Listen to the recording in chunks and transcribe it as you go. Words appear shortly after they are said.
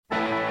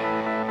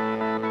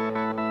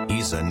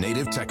He's a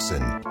native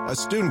Texan, a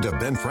student of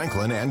Ben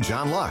Franklin and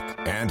John Locke,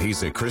 and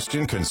he's a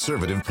Christian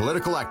conservative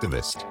political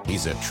activist.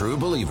 He's a true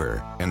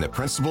believer in the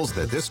principles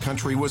that this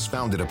country was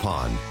founded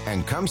upon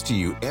and comes to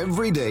you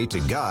every day to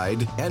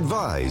guide,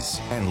 advise,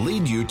 and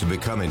lead you to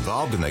become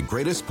involved in the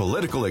greatest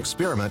political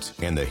experiment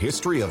in the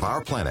history of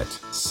our planet,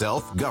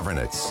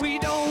 self-governance. We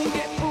don't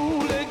get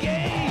fooled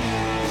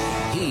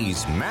again.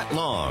 He's Matt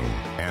Long,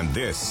 and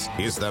this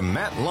is the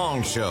Matt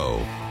Long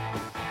Show.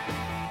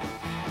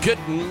 Good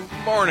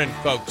morning,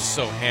 folks.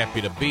 So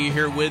happy to be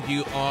here with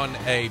you on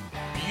a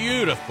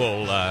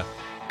beautiful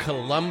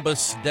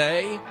Columbus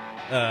Day.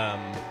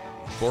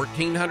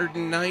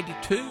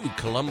 1492,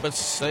 Columbus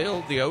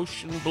sailed the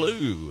ocean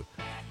blue,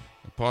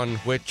 upon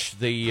which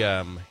the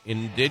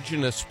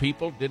indigenous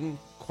people didn't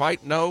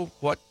quite know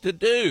what to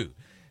do.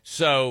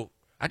 So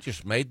I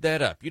just made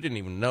that up. You didn't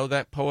even know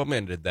that poem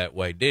ended that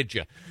way, did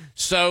you?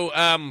 So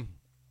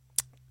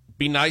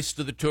be nice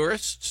to the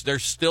tourists. They're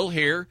still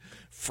here.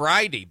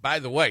 Friday, by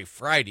the way,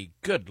 Friday,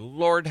 good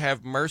Lord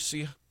have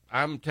mercy.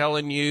 I'm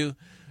telling you,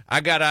 I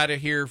got out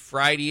of here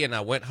Friday and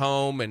I went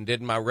home and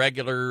did my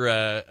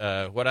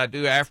regular, what I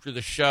do after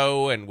the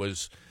show, and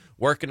was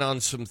working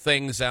on some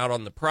things out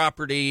on the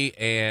property.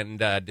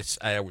 And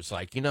I was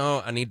like,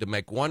 I need to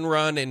make one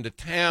run into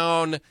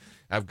town.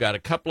 I've got a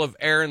couple of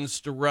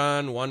errands to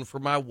run, one for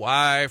my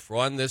wife,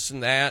 one this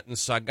and that. And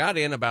so I got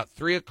in about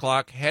 3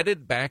 o'clock,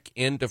 headed back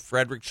into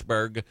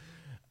Fredericksburg.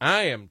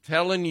 I am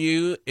telling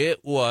you,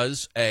 it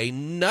was a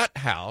nut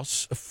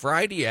house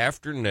Friday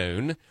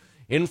afternoon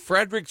in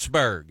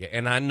Fredericksburg,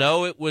 and I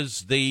know it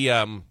was the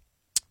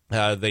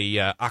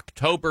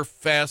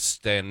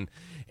Oktoberfest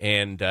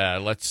and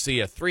let's see,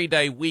 a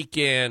 3-day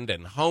weekend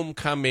and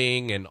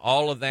homecoming and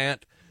all of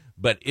that.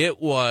 But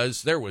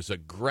there was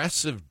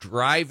aggressive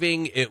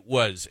driving. It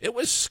was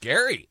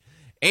scary.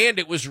 And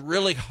it was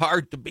really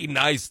hard to be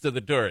nice to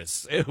the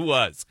tourists. It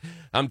was.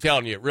 I'm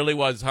telling you, it really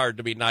was hard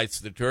to be nice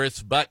to the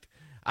tourists, but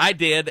I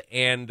did,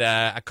 and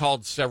I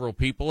called several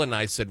people, and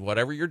I said,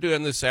 whatever you're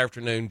doing this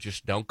afternoon,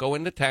 just don't go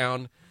into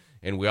town.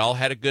 And we all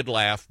had a good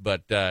laugh.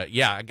 But,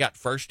 I got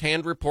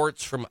firsthand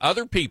reports from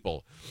other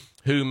people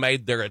who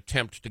made their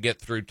attempt to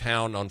get through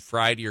town on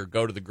Friday or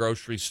go to the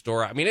grocery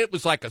store. I mean, it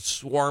was like a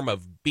swarm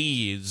of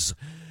bees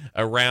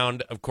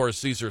around. Of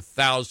course, these are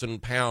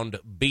 1,000-pound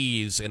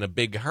bees in a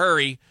big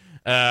hurry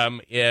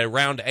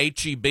around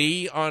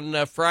H-E-B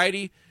on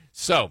Friday.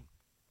 So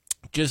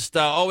just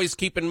always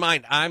keep in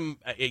mind,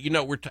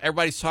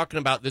 everybody's talking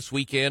about this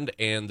weekend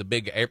and the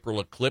big April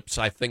eclipse.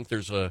 I think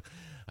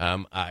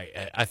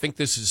I think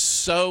this is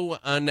so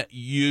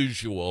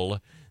unusual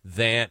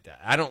that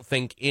I don't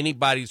think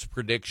anybody's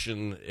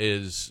prediction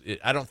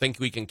I don't think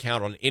we can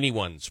count on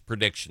anyone's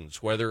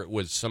predictions, whether it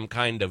was some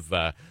kind of,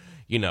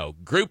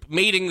 group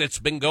meeting that's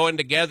been going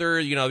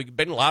together. There's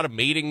been a lot of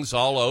meetings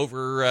all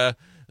over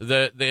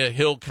the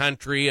hill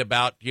country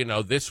about,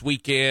 this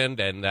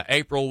weekend and the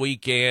April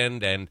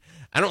weekend. And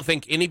I don't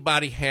think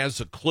anybody has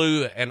a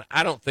clue, and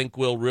I don't think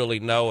we'll really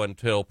know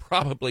until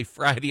probably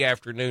Friday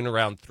afternoon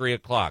around 3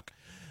 o'clock.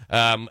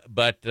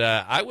 But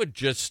I would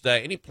just,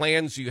 any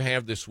plans you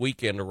have this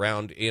weekend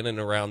in and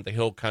around the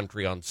hill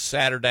country on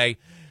Saturday,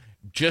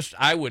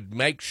 I would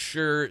make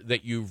sure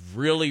that you've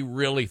really,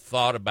 really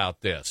thought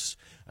about this,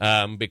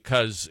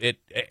 because it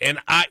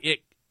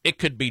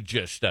could be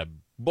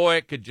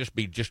it could just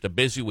be just a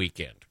busy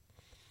weekend.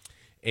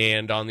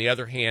 And on the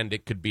other hand,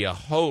 it could be a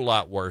whole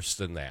lot worse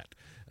than that.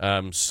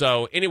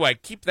 So anyway,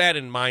 keep that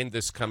in mind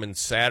this coming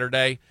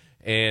Saturday.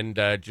 And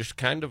just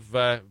kind of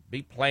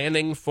be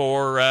planning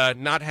for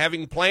not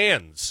having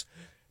plans.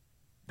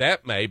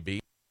 That may be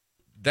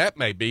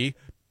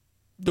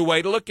the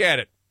way to look at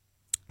it.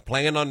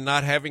 Plan on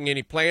not having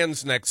any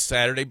plans next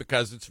Saturday,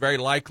 because it's very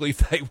likely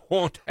they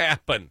won't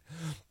happen.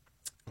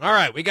 All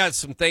right, we got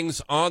some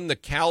things on the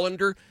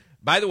calendar.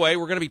 By the way,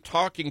 we're going to be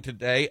talking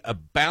today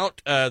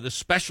about the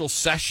special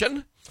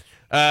session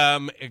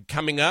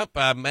coming up.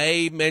 I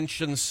may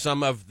mention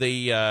some of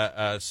the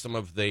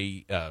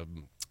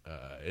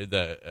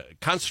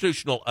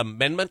constitutional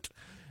amendments,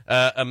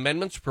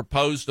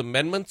 proposed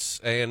amendments,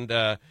 and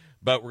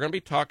but we're going to be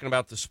talking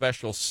about the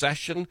special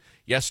session.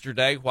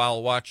 Yesterday,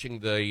 while watching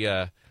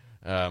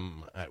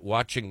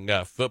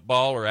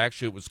football, or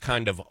actually it was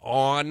kind of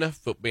on,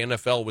 the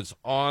NFL was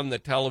on the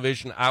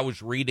television. I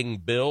was reading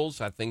bills.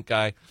 I think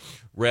I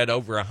read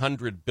over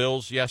 100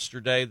 bills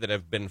yesterday that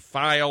have been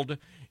filed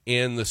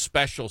in the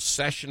special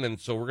session, and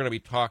so we're going to be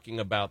talking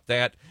about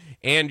that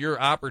and your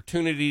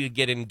opportunity to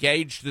get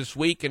engaged this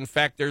week. In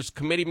fact, there's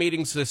committee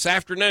meetings this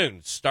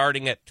afternoon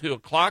starting at 2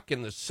 o'clock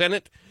in the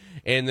Senate,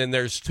 and then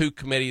there's 2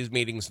 committee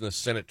meetings in the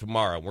Senate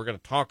tomorrow. We're going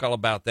to talk all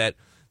about that.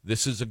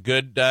 This is a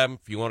good,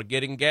 if you want to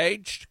get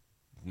engaged,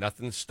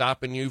 nothing's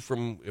stopping you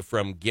from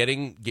get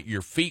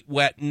your feet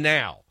wet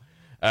now.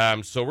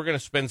 So we're going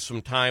to spend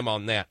some time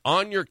on that.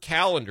 On your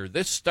calendar,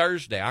 this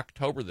Thursday,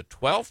 October the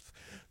 12th,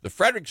 the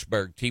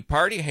Fredericksburg Tea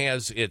Party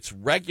has its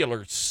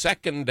regular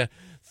second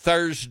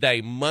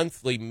Thursday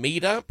monthly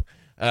meetup.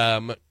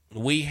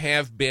 We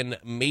have been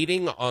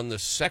meeting on the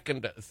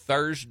second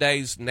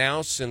Thursdays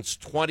now since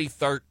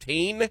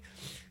 2013.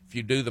 If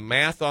you do the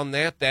math on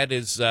that, that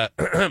is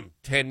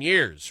 10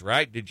 years,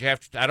 right? Did you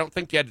have to? I don't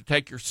think you had to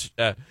take your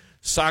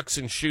socks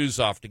and shoes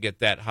off to get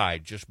that high.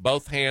 Just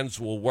both hands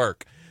will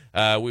work.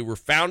 We were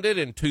founded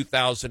in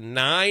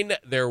 2009.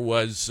 There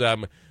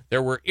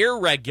were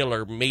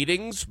irregular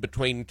meetings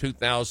between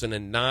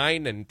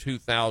 2009 and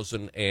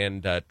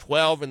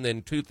 2012, and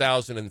then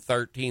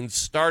 2013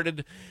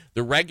 started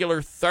the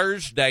regular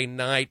Thursday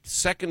night,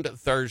 second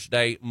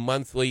Thursday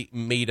monthly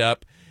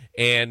meetup.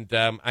 And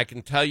I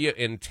can tell you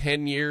in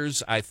 10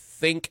 years, I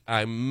think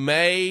I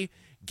may,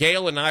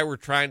 Gail and I were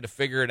trying to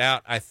figure it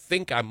out. I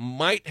think I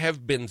might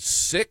have been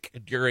sick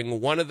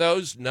during one of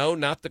those. No,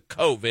 not the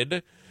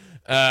COVID.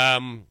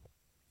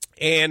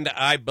 And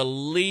I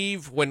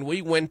believe when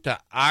we went to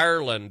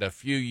Ireland a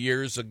few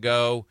years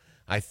ago,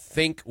 I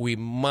think I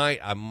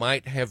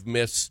might have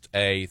missed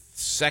a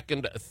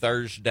second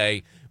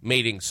Thursday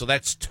meeting. So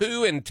that's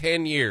 2 in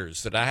 10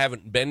 years that I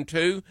haven't been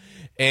to.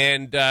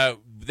 And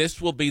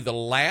this will be the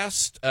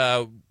last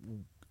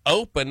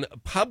open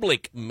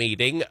public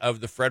meeting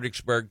of the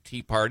Fredericksburg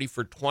Tea Party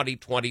for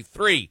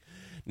 2023.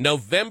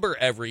 November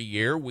every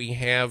year, we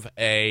have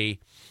a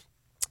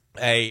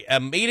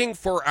meeting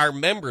for our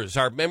members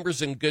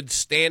in good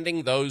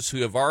standing, those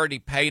who have already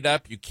paid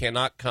up. You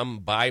cannot come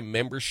buy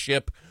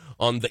membership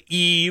on the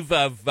eve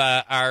of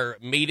our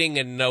meeting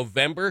in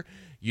November.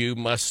 You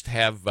must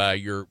have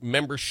your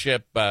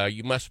membership,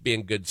 you must be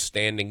in good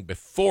standing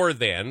before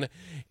then,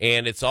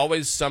 and it's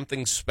always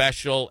something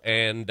special.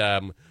 And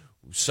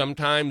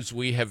sometimes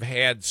we have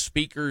had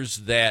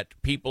speakers that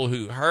people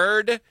who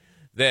heard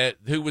that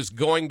who was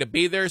going to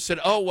be there said,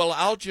 oh, well,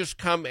 I'll just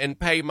come and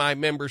pay my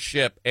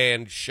membership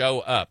and show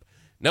up.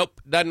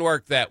 Nope, doesn't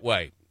work that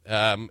way.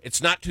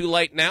 It's not too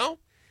late now.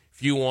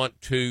 If you want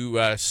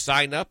to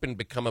sign up and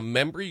become a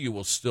member, you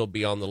will still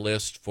be on the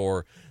list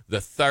for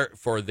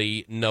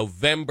the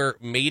November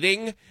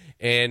meeting.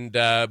 And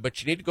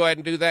but you need to go ahead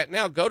and do that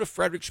now. Go to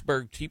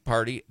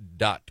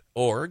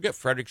fredericksburgteaparty.org,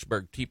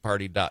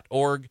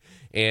 fredericksburgteaparty.org,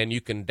 and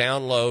you can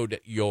download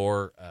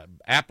your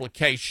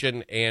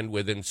application and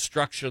with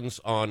instructions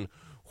on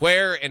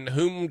where and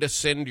whom to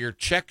send your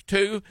check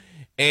to.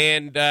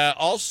 And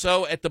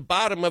also at the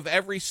bottom of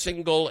every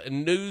single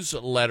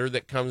newsletter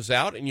that comes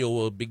out, and you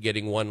will be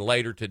getting one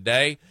later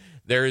today,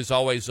 there is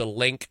always a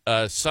link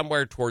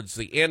somewhere towards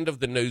the end of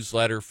the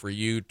newsletter for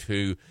you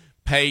to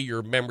pay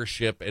your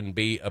membership and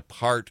be a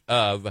part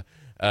of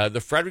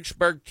the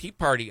Fredericksburg Tea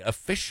Party,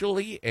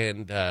 officially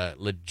and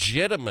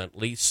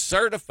legitimately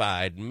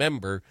certified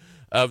member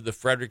of the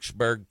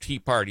Fredericksburg Tea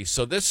Party.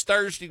 So this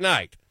Thursday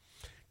night,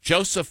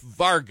 Joseph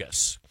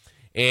Vargas,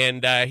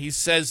 and he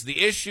says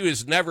the issue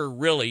is never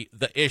really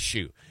the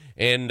issue.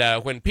 And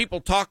when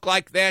people talk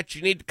like that,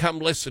 you need to come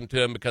listen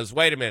to him because,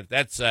 wait a minute,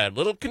 that's a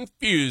little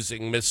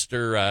confusing,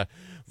 Mr.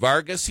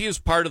 Vargas. He is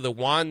part of the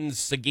Juan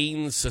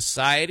Seguin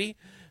Society,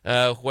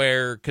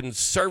 where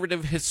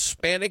conservative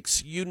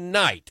Hispanics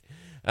unite.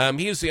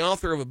 He is the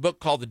author of a book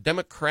called The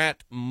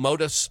Democrat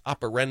Modus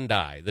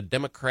Operandi, the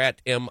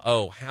Democrat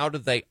M.O. How do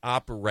they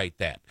operate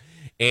that?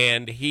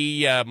 And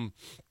he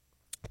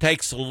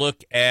takes a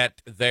look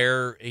at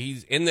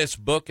he's in this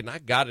book, and I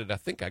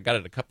think I got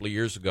it a couple of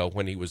years ago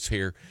when he was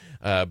here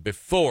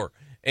before.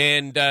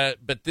 And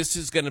but this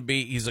is going to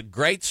be, he's a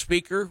great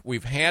speaker.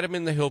 We've had him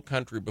in the Hill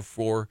Country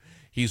before.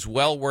 He's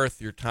well worth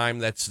your time.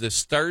 That's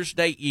this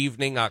Thursday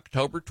evening,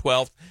 October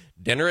 12th,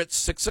 dinner at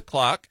 6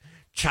 o'clock.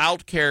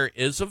 Child care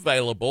is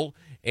available,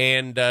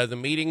 and the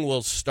meeting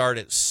will start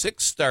at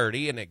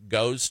 6:30, and it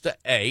goes to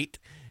 8.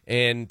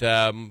 And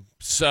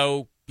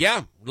so,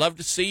 yeah, love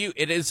to see you.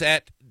 It is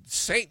at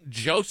St.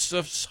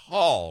 Joseph's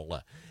Hall.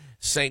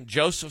 St.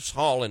 Joseph's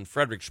Hall in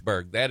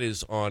Fredericksburg. That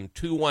is on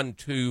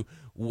 212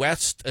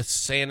 West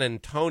San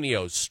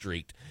Antonio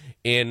Street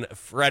in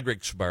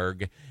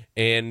Fredericksburg.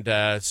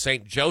 And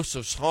St.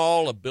 Joseph's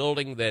Hall, a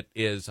building that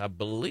is, I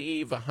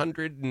believe,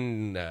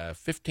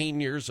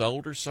 115 years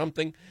old or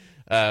something,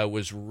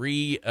 was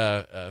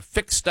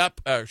fixed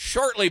up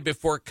shortly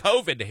before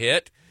COVID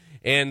hit.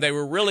 And they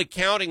were really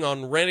counting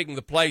on renting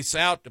the place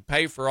out to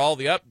pay for all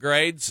the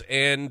upgrades.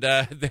 And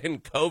then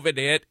COVID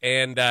hit,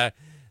 and there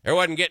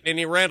wasn't getting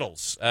any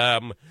rentals.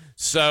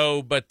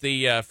 But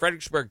the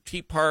Fredericksburg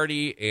Tea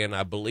Party and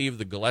I believe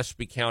the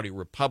Gillespie County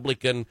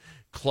Republican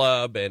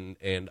Club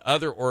and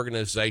other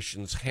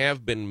organizations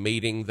have been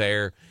meeting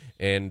there.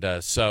 And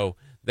so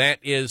that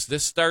is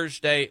this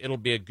Thursday. It'll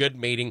be a good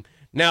meeting.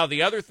 Now,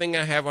 the other thing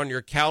I have on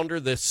your calendar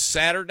this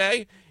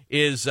Saturday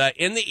is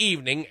in the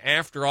evening,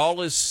 after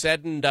all is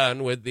said and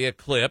done with the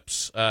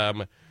eclipse,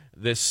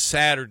 this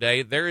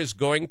Saturday, there is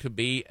going to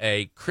be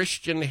a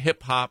Christian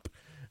hip-hop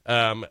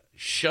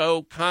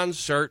show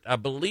concert. I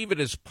believe it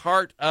is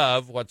part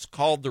of what's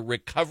called the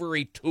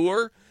Recovery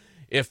Tour.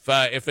 If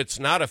it's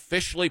not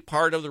officially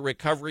part of the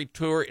Recovery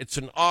Tour, it's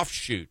an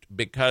offshoot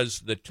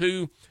because the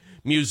two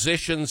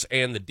musicians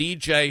and the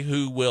DJ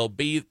who will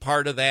be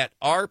part of that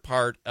are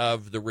part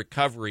of the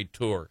Recovery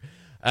Tour.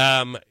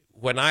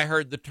 when I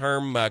heard the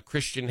term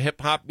Christian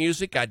hip-hop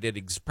music, I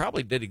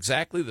probably did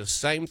exactly the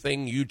same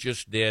thing you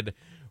just did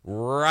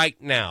right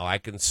now. I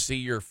can see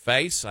your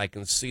face. I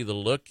can see the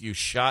look you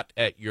shot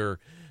at your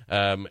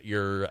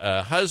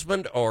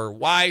husband or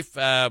wife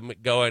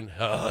going,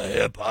 oh,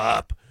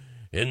 hip-hop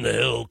in the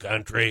hill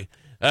country.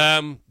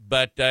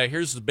 But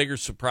here's the bigger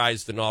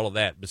surprise than all of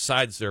that.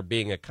 Besides there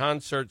being a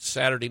concert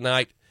Saturday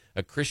night,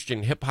 a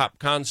Christian hip-hop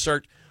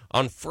concert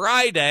on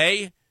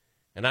Friday,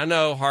 and I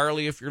know,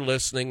 Harley, if you're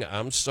listening,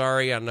 I'm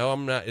sorry. I know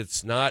I'm not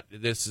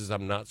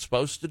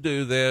supposed to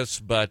do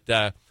this, but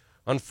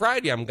on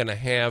Friday I'm going to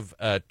have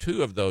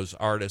two of those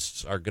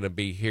artists are going to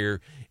be here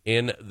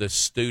in the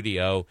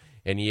studio.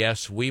 And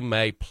yes, we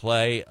may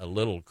play a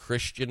little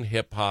Christian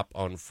hip-hop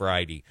on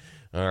Friday.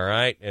 All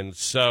right? And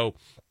so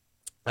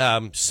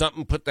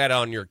put that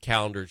on your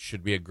calendar. It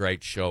should be a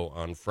great show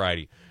on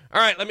Friday.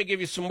 All right, let me give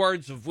you some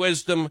words of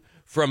wisdom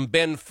from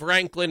Ben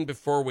Franklin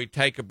before we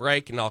take a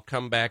break, and I'll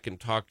come back and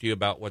talk to you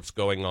about what's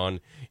going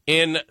on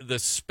in the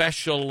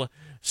special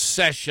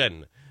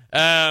session.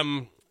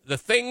 The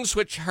things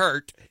which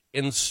hurt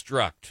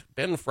instruct.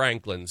 Ben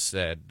Franklin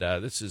said,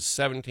 this is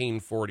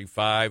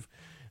 1745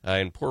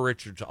 in Poor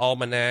Richard's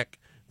Almanac,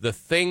 the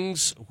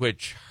things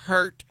which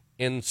hurt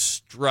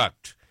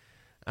instruct.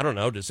 I don't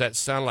know, does that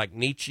sound like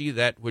Nietzsche,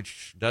 that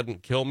which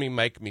doesn't kill me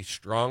make me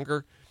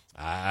stronger?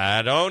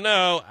 I don't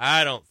know.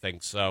 I don't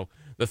think so.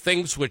 The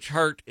things which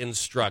hurt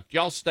instruct.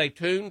 Y'all stay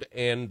tuned,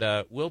 and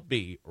we'll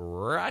be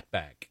right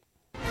back.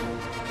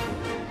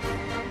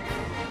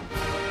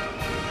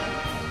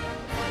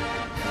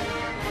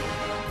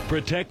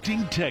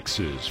 Protecting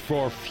Texas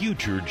for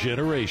future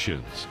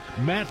generations.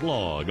 Matt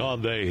Long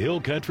on the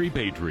Hill Country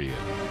Patriot.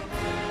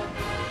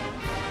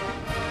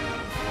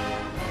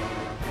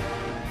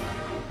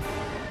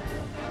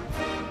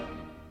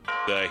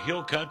 The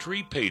Hill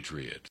Country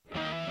Patriot.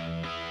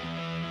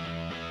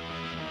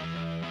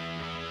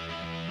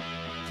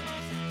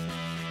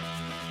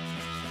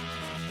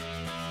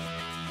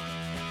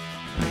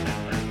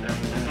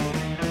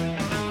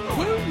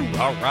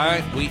 All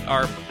right, we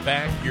are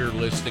back. You're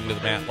listening to the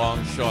Matt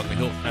Long Show on the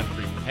Hill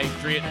Country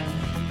Patriot,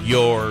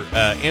 your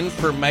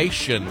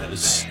information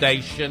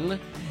station.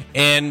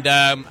 And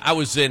I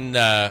was in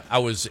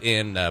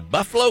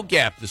Buffalo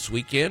Gap this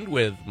weekend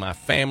with my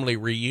family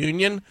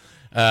reunion.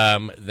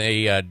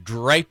 The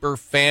Draper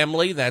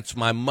family, that's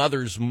my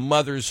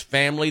mother's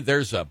family.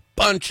 There's a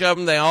bunch of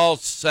them. They all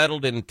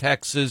settled in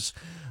Texas,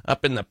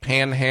 up in the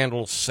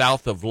Panhandle,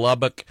 south of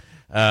Lubbock.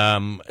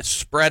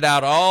 Spread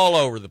out all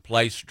over the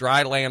place,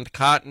 dry land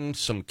cotton,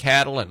 some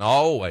cattle, and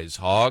always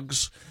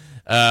hogs,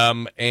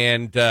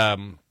 and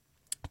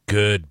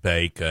good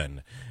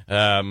bacon,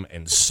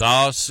 and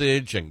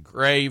sausage and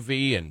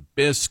gravy and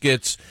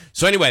biscuits.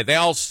 So anyway, they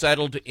all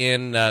settled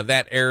in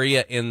that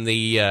area in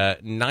the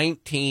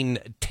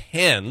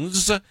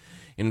 1910s.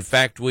 In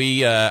fact,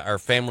 our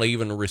family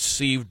even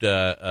received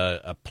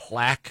a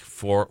plaque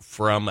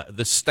from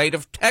the state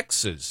of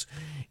Texas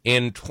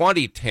in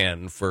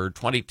 2010 for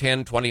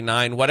 2010,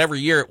 29, whatever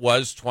year it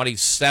was,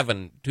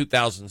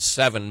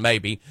 2007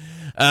 maybe,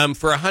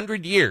 for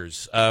 100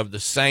 years of the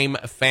same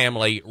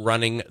family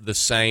running the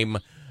same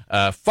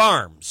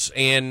farms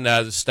in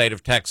the state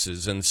of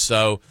Texas. And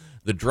so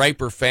the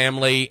Draper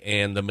family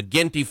and the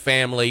McGinty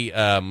family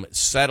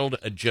settled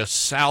just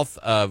south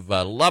of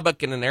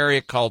Lubbock in an area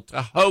called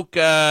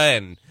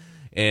Tahoka,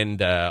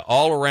 and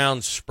all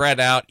around spread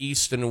out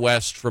east and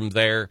west from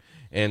there.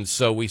 And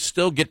so we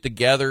still get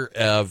together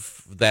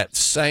of that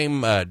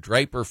same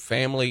Draper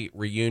family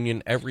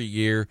reunion every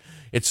year.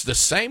 It's the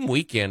same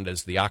weekend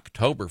as the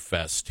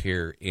Oktoberfest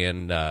here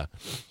in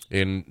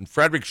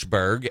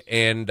Fredericksburg,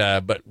 and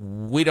but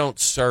we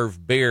don't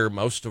serve beer.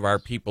 Most of our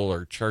people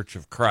are Church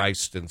of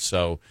Christ, and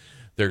so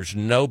there's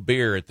no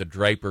beer at the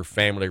Draper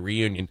family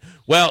reunion.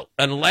 Well,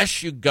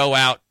 unless you go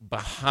out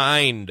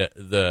behind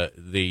the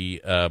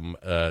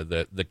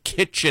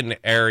kitchen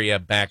area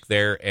back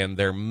there, and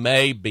there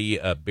may be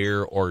a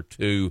beer or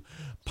two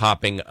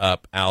popping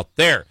up out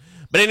there.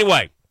 But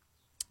anyway,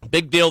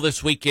 big deal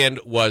this weekend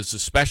was a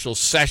special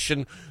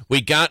session. We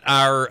got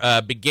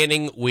our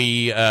beginning.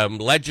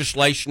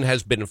 Legislation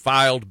has been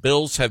filed.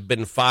 Bills have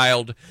been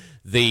filed.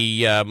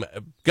 The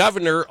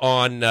governor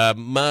on,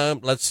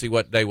 let's see,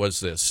 what day was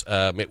this?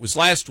 It was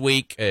last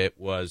week. It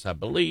was, I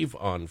believe,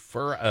 on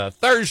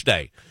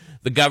Thursday.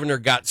 The governor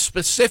got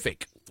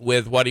specific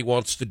with what he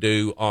wants to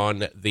do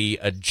on the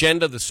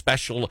agenda, the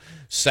special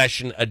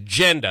session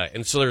agenda.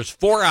 And so there's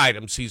 4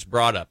 items he's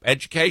brought up.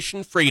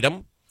 Education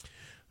freedom.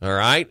 All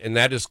right, and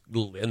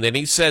then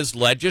he says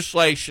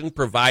legislation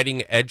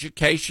providing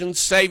education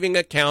saving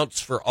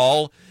accounts for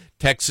all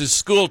Texas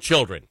school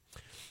children.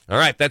 All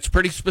right, that's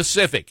pretty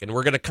specific, and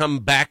we're going to come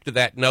back to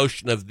that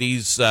notion of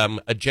these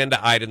agenda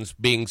items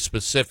being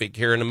specific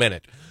here in a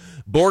minute.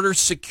 Border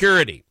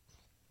security.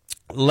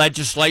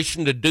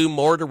 Legislation to do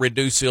more to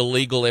reduce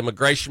illegal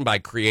immigration by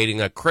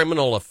creating a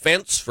criminal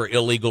offense for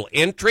illegal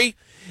entry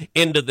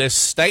into this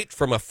state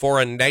from a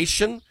foreign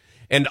nation,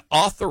 and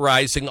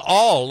authorizing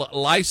all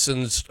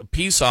licensed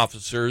peace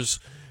officers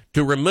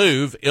to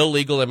remove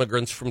illegal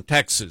immigrants from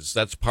Texas.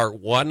 That's part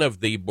one of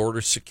the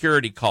border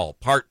security call.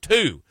 Part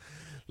two,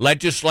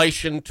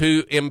 legislation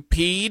to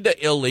impede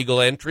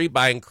illegal entry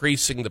by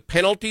increasing the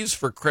penalties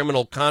for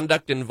criminal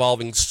conduct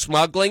involving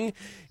smuggling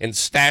and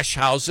stash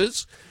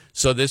houses.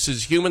 So this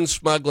is human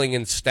smuggling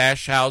and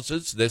stash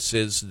houses. This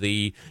is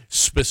the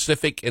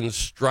specific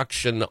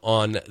instruction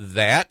on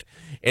that.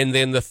 And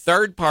then the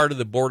third part of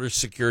the border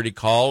security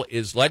call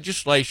is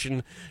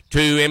legislation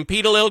to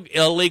impede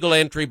illegal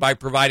entry by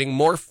providing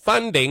more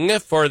funding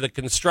for the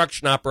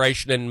construction,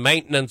 operation, and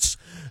maintenance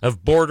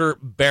of border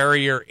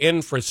barrier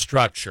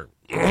infrastructure.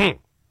 All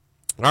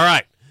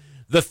right.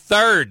 The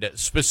third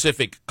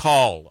specific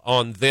call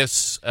on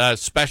this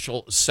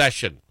special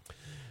session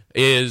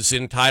is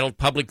entitled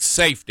Public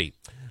Safety.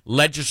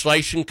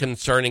 Legislation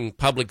concerning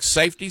public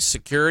safety,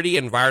 security,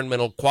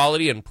 environmental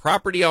quality, and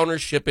property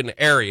ownership in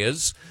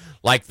areas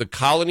like the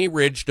Colony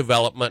Ridge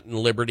development in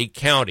Liberty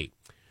County.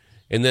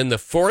 And then the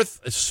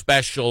fourth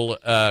special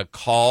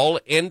call,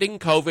 ending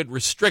COVID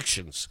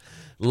restrictions.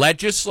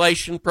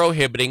 Legislation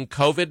prohibiting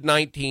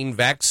COVID-19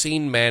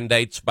 vaccine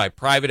mandates by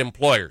private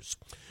employers.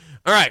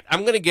 All right,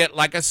 I'm going to get,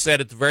 like I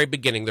said at the very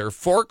beginning, there are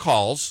four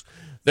calls.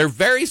 They're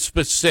very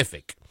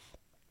specific.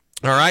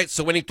 All right,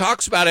 so when he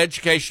talks about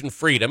education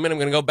freedom, and I'm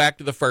going to go back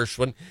to the first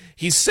one,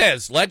 he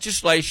says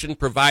legislation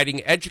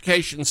providing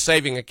education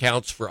saving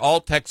accounts for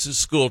all Texas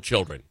school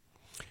children.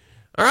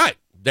 All right,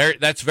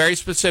 that's very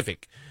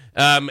specific.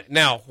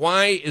 Now,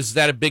 why is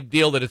that a big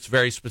deal that it's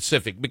very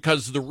specific?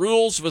 Because the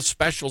rules of a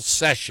special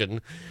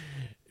session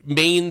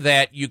mean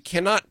that you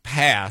cannot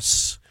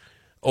pass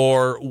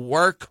or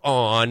work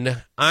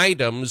on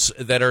items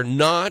that are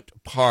not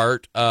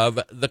part of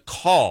the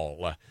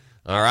call.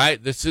 All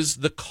right, this is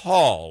the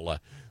call.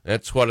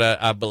 That's what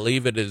I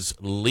believe it is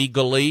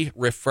legally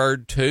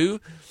referred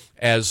to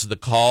as the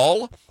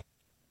call.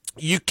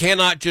 You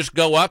cannot just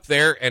go up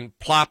there and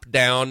plop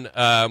down.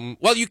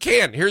 Well, you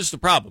can. Here's the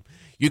problem.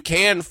 You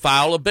can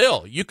file a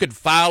bill. You could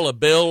file a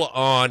bill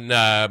on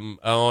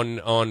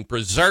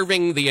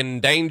preserving the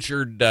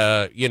endangered,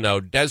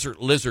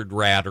 desert lizard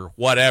rat or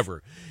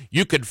whatever.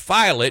 You could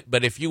file it,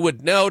 but if you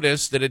would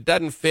notice that it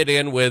doesn't fit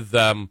in with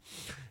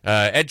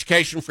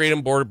education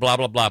freedom, border, blah,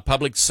 blah, blah,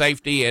 public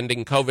safety,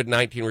 ending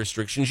COVID-19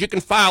 restrictions, you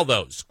can file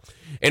those.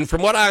 And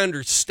from what I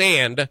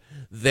understand,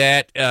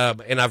 that,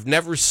 and I've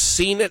never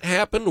seen it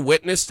happen,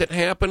 witnessed it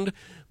happen,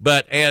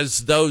 but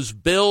as those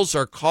bills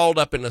are called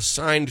up and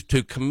assigned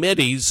to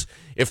committees,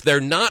 if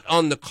they're not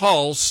on the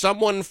call,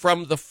 someone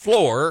from the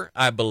floor,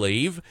 I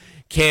believe,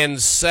 can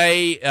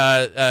say,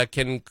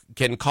 can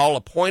call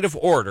a point of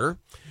order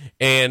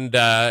and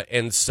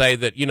say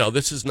that,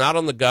 this is not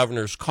on the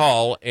governor's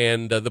call,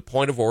 and the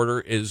point of order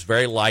is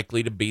very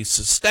likely to be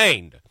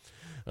sustained.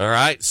 All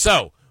right,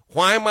 so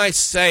why am I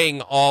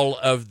saying all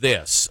of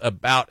this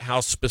about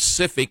how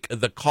specific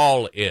the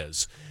call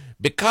is?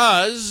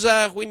 Because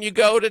when you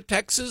go to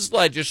Texas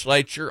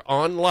Legislature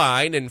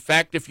online, in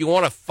fact, if you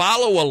want to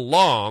follow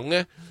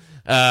along,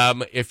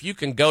 if you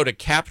can go to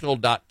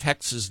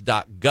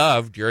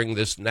capitol.texas.gov during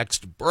this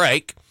next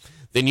break,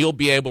 then you'll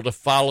be able to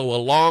follow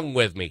along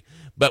with me.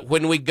 But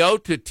when we go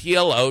to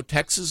TLO,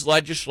 Texas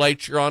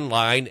Legislature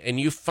Online, and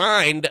you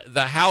find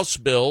the House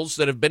bills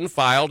that have been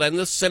filed and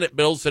the Senate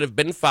bills that have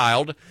been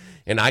filed,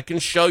 and I can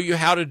show you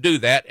how to do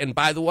that. And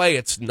by the way,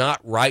 it's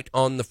not right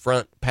on the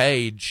front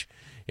page.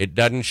 It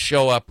doesn't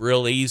show up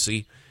real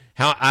easy.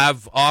 How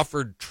I've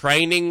offered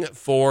training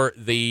for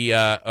the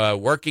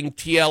working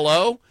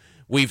TLO.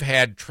 We've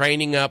had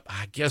training up.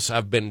 I guess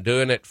I've been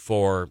doing it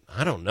for,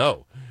 I don't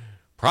know,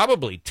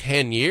 probably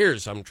 10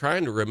 years. I'm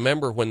trying to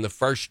remember when the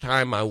first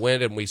time I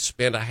went and we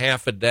spent a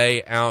half a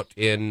day out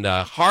in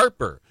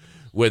Harper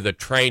with a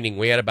training.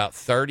 We had about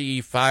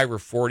 35 or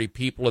 40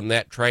 people in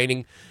that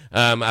training.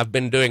 I've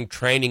been doing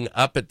training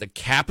up at the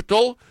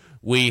Capitol.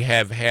 We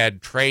have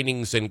had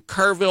trainings in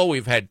Kerrville.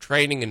 We've had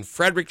training in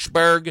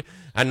Fredericksburg.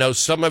 I know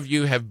some of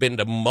you have been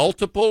to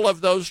multiple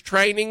of those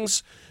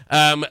trainings,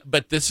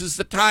 but this is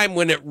the time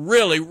when it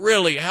really,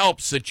 really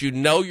helps that you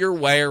know your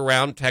way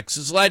around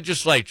Texas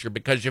Legislature,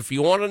 because if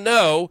you want to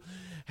know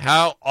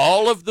how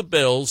all of the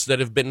bills that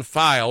have been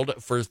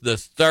filed for the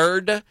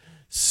third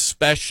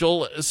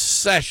special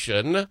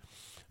session,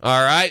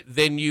 all right,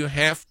 then you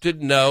have to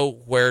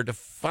know where to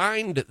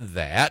find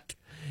that.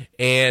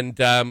 And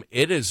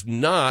it is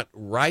not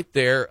right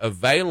there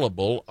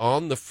available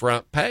on the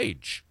front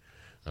page.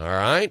 All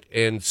right.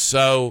 And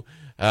so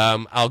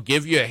I'll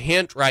give you a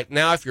hint right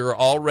now. If you're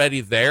already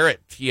there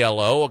at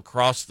TLO,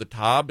 across the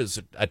top is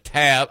a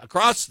tab.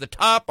 Across the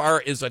top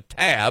is a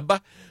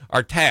tab,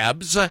 are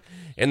tabs.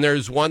 And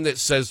there's one that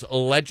says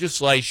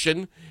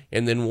legislation.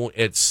 And then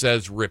it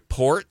says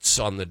reports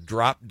on the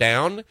drop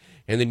down.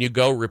 And then you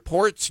go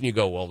reports and you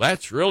go, well,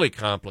 that's really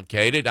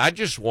complicated. I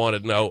just want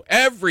to know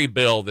every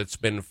bill that's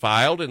been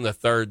filed in the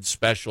third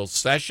special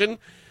session.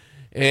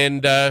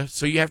 And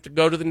so you have to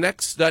go to the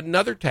next,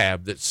 another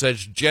tab that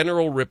says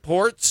general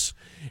reports.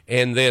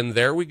 And then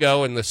there we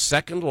go in the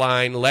second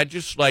line,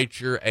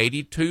 legislature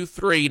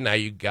 82.3. Now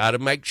you got to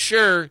make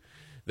sure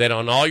that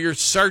on all your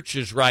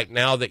searches right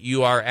now that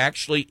you are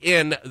actually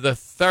in the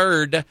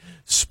third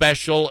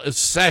special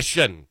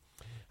session.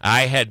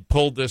 I had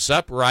pulled this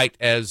up right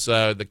as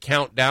the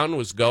countdown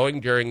was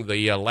going during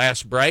the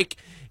last break,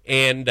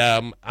 and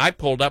I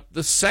pulled up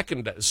the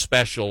second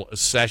special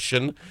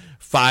session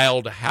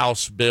filed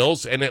House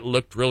bills, and it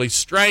looked really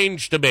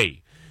strange to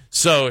me.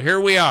 So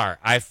here we are.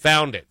 I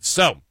found it.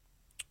 So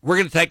we're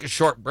going to take a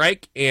short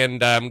break,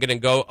 and I'm going to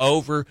go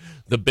over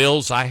the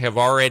bills I have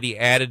already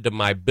added to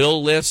my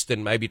bill list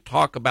and maybe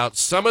talk about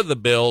some of the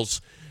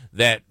bills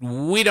that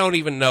we don't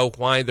even know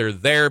why they're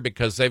there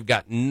because they've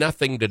got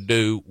nothing to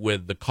do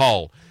with the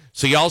call.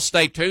 So y'all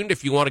stay tuned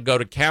if you want to go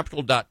to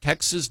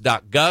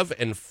capital.texas.gov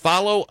and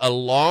follow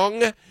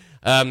along.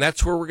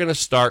 That's where we're going to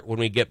start when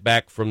we get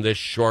back from this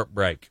short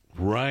break.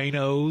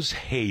 Rhinos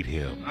hate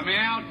him.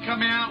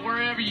 Come out,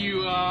 wherever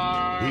you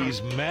are. He's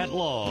Matt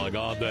Long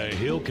on the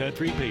Hill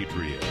Country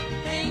Patriot.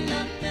 Ain't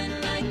nothing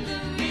like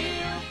the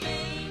real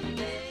thing,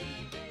 baby.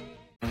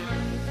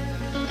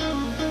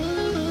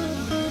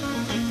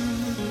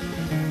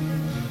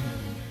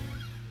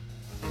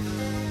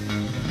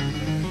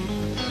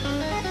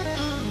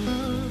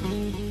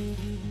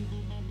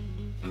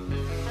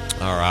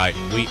 All right,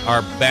 we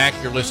are back.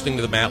 You're listening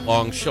to the Matt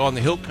Long Show on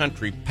the Hill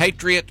Country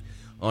Patriot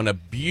on a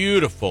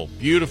beautiful,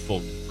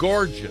 beautiful,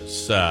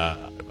 gorgeous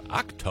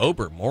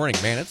October morning.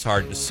 Man, it's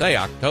hard to say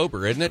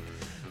October, isn't it?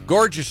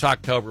 Gorgeous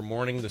October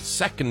morning, the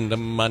second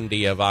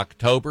Monday of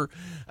October.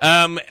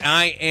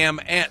 I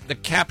am at the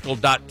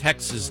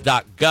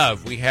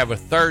capital.texas.gov. We have a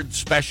third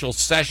special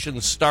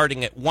session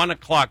starting at 1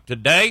 o'clock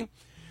today.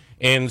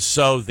 And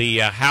so the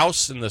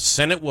House and the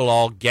Senate will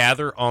all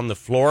gather on the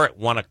floor at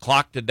 1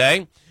 o'clock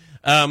today.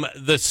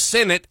 The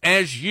Senate,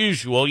 as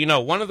usual, you know,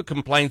 one of the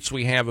complaints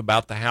we have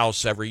about the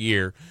House every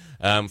year,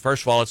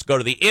 first of all, let's go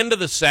to the end of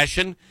the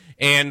session,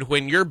 and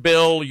when your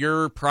bill,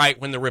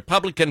 when the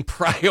Republican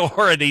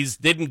priorities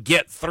didn't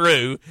get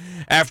through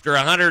after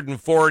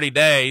 140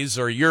 days,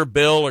 or your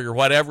bill or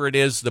whatever it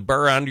is, the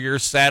burr under your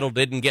saddle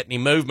didn't get any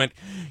movement,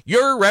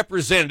 your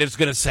representative's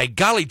going to say,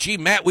 golly gee,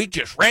 Matt, we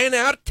just ran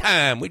out of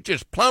time. We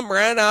just plumb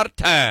ran out of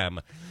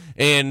time.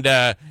 And,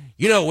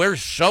 you know,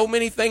 there's so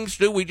many things to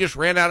do. We just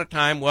ran out of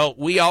time. Well,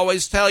 we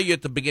always tell you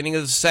at the beginning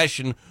of the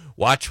session,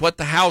 watch what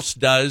the House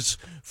does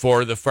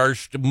for the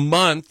first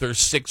month or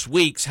 6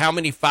 weeks. How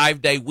many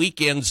 5-day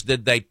weekends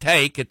did they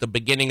take at the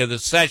beginning of the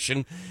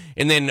session?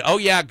 And then, oh,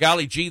 yeah,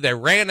 golly gee, they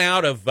ran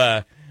out of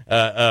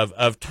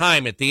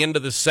time at the end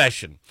of the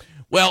session.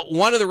 Well,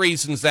 one of the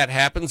reasons that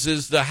happens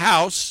is the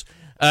House,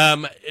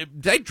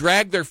 they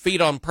drag their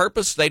feet on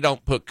purpose. They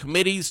don't put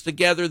committees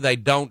together. They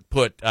don't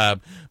put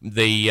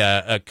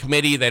the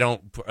committee. They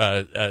don't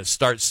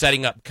start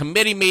setting up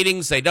committee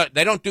meetings. They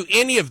don't do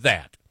any of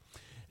that.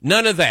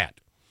 None of that.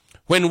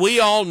 When we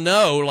all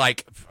know,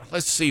 like,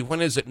 let's see,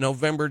 when is it?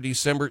 November,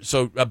 December.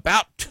 So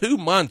about 2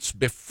 months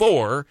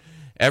before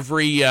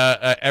every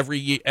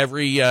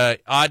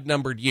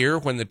odd-numbered year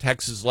when the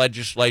Texas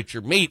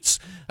legislature meets,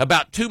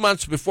 about 2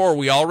 months before,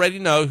 we already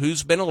know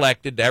who's been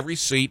elected to every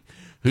seat,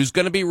 who's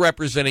going to be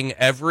representing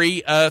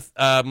every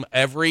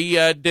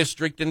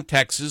district in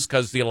Texas,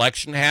 because the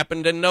election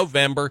happened in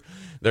November.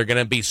 They're going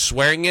to be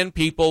swearing in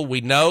people. We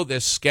know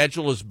this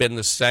schedule has been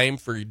the same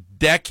for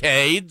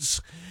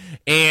decades.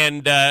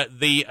 And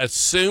the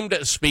assumed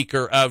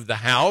Speaker of the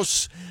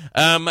House,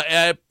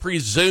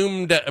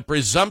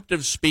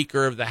 presumptive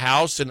Speaker of the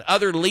House, and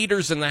other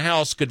leaders in the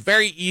House could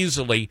very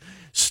easily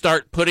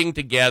start putting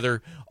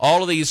together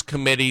all of these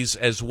committees,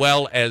 as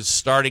well as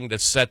starting to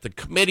set the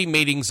committee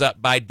meetings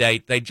up by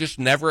date. They just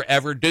never,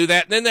 ever do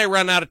that, and then they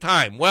run out of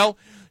time. Well,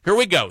 here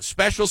we go.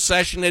 Special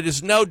session. It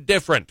is no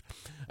different.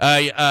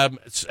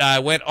 I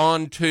went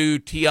on to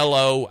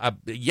TLO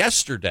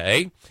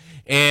yesterday,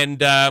 and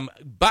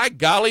by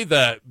golly,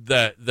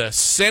 the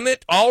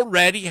Senate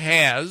already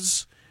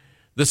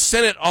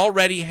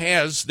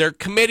has their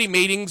committee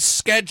meetings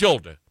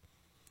scheduled.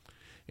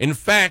 In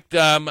fact,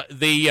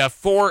 the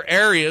 4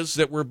 areas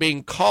that were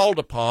being called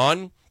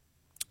upon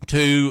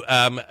to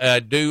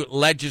do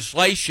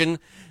legislation,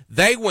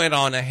 they went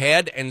on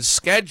ahead and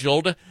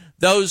scheduled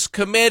those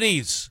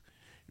committees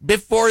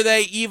before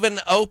they even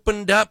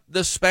opened up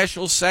the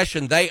special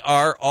session. They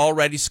are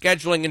already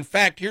scheduling. In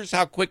fact, here's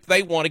how quick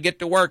they want to get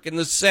to work in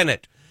the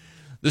Senate.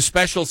 The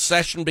special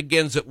session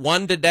begins at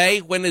 1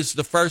 today. When is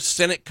the first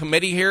Senate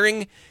committee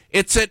hearing?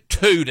 It's at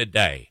 2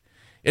 today.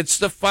 It's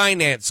the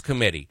Finance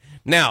Committee.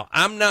 Now,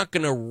 I'm not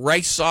going to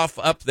race off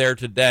up there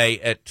today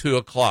at 2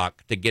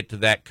 o'clock to get to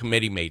that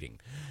committee meeting.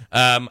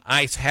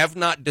 I have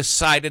not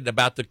decided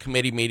about the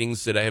committee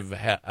meetings that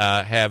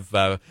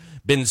have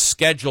been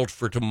scheduled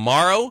for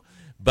tomorrow,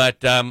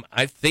 but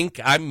I think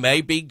I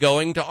may be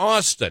going to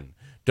Austin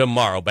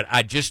tomorrow, but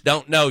I just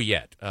don't know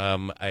yet. A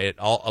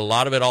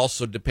lot of it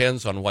also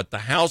depends on what the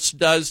House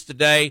does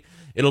today.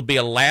 It'll be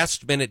a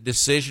last-minute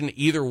decision.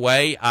 Either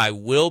way,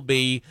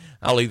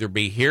 I'll either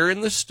be here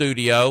in the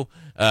studio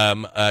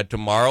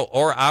tomorrow,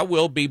 or I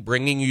will be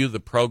bringing you the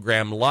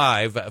program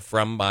live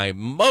from my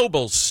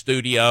mobile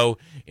studio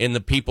in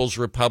the People's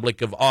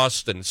Republic of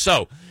Austin.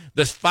 So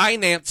The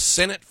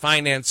Senate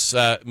Finance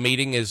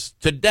meeting is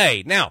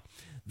today. Now,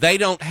 they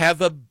don't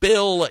have a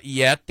bill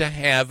yet to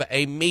have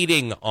a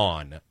meeting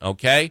on,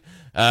 okay?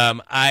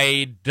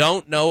 I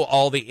don't know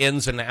all the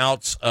ins and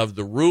outs of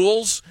the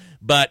rules,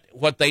 but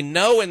what they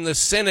know in the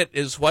Senate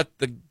is what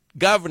the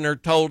governor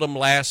told them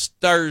last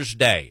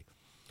Thursday.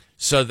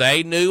 So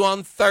they knew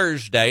on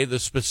Thursday the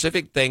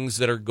specific things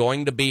that are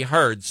going to be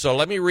heard. So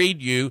let me read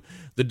you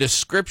the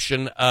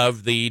description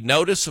of the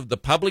notice of the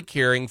public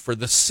hearing for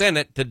the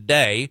Senate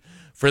today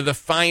for the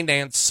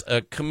Finance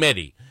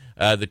Committee.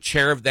 The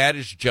chair of that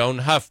is Joan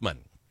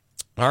Huffman.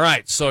 All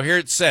right, so here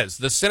it says,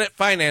 the Senate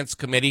Finance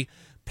Committee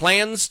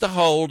plans to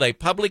hold a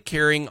public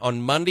hearing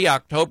on Monday,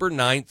 October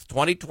 9th,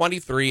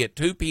 2023 at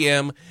 2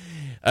 p.m.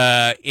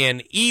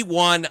 In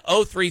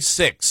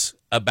E1036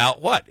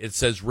 about what? It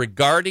says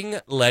regarding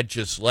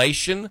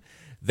legislation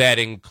that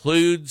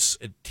includes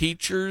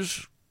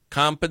teachers'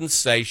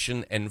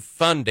 compensation and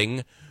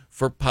funding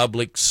for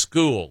public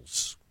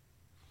schools.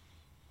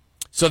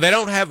 So they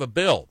don't have a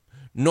bill.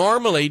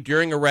 Normally,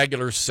 during a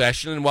regular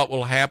session, and what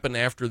will happen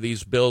after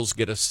these bills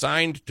get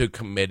assigned to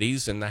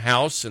committees in the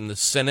House and the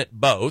Senate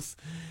both,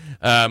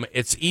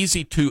 it's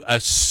easy to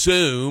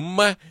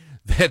assume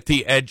that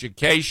the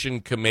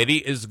Education Committee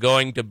is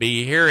going to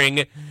be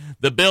hearing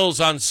the bills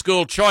on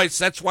school choice.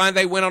 That's why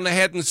they went on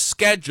ahead and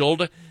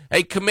scheduled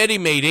a committee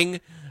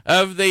meeting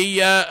of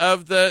the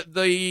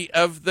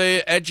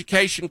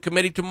Education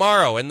Committee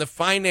tomorrow and the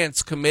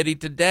Finance Committee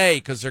today,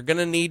 because they're going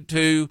to need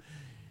to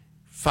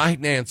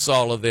finance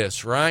all of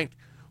this, right?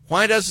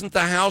 Why doesn't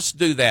the House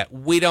do that?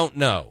 We don't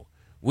know.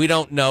 We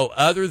don't know,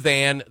 other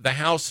than the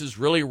House is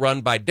really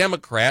run by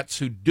Democrats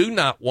who do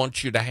not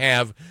want you to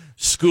have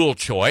school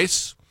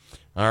choice.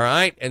 All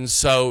right. And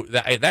so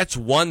that's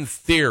one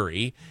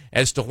theory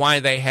as to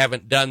why they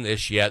haven't done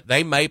this yet.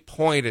 They may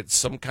point at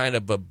some kind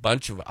of a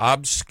bunch of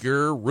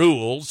obscure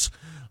rules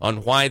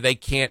on why they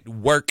can't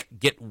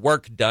get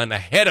work done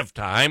ahead of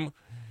time.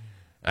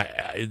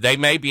 They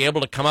may be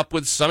able to come up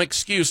with some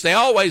excuse. They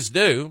always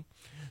do.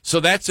 So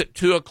that's at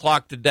 2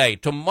 o'clock today.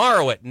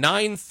 Tomorrow at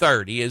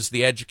 9:30 is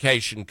the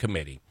Education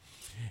Committee.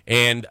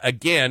 And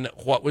again,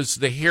 what was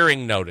the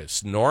hearing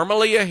notice?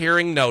 Normally a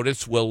hearing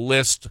notice will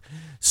list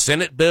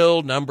Senate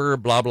bill number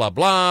blah blah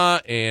blah,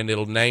 and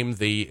it'll give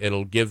the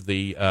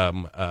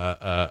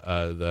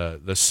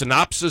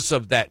synopsis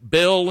of that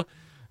bill.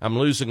 I'm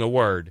losing a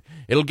word.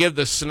 It'll give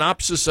the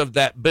synopsis of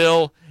that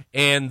bill,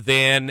 and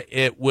then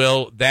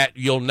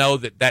you'll know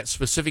that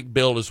specific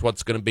bill is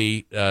what's going to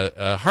be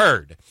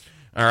heard.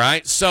 All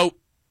right, so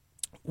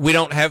we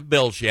don't have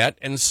bills yet,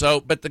 and so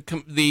but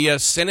the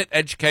Senate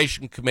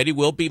Education Committee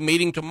will be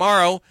meeting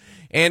tomorrow,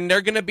 and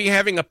they're going to be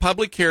having a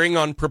public hearing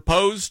on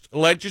proposed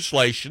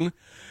legislation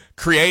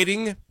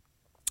creating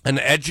an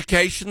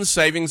education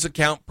savings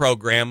account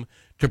program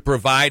to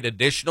provide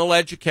additional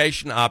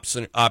education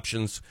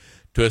options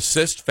to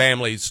assist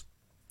families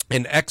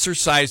in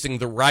exercising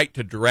the right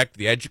to direct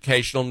the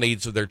educational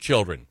needs of their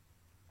children.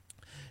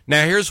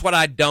 Now, here's what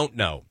I don't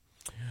know.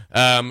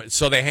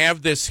 So they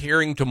have this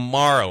hearing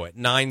tomorrow at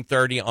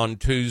 9:30 on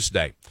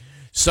Tuesday.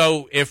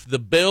 So if the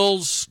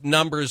bill's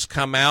numbers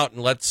come out,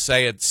 and let's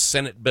say it's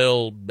Senate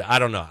Bill, I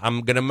don't know,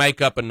 I'm going to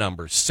make up a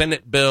number,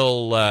 Senate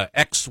Bill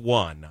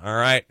X1, all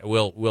right?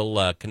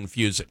 We'll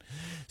confuse it.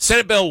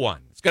 Senate Bill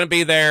 1, it's going to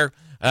be there,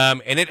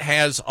 and it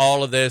has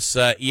all of this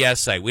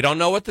ESA. We don't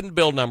know what the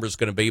bill number is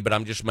going to be, but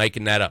I'm just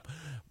making that up.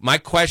 My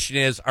question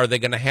is, are they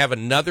going to have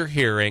another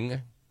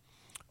hearing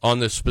on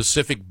the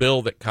specific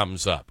bill that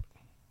comes up?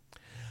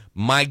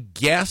 My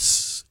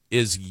guess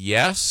is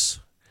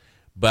yes,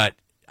 but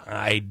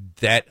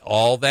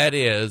all that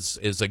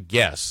is a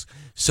guess.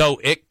 So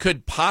it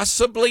could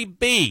possibly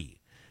be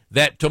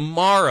that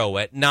tomorrow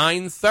at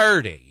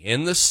 9:30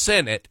 in the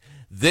Senate,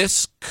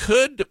 this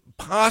could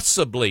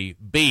possibly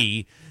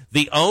be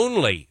the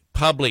only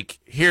public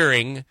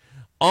hearing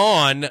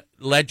on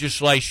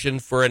legislation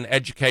for an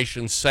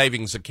education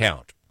savings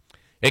account.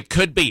 It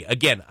could be.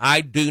 Again,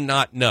 I do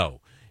not know.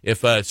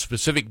 If a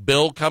specific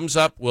bill comes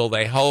up, will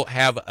they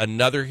have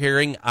another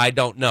hearing? I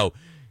don't know.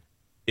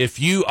 If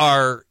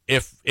an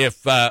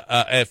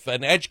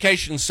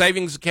education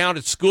savings account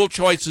at school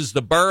choice is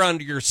the burr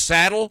under your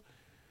saddle,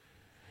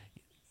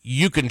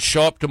 you can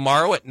show up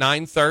tomorrow at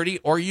 9:30,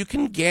 or you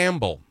can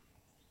gamble.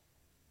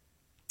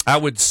 I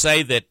would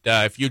say that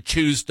if you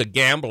choose to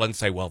gamble and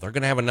say, well, they're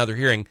going to have another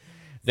hearing,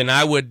 then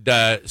I would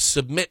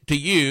submit to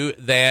you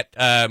that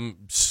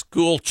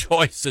school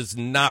choice is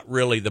not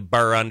really the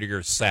burr under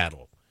your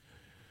saddle.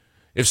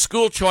 If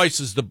school choice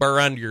is the burr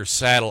under your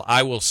saddle,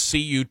 I will see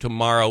you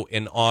tomorrow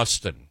in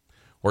Austin,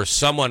 or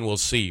someone will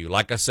see you.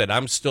 Like I said,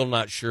 I'm still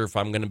not sure if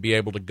I'm going to be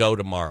able to go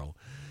tomorrow,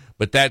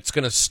 but that's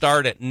going to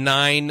start at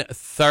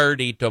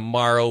 9:30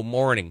 tomorrow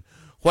morning.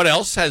 What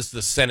else has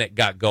the Senate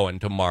got going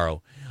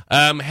tomorrow?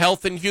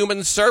 Health and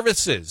Human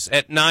Services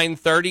at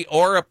 9:30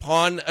 or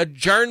upon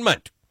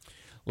adjournment.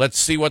 Let's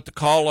see what the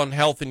call on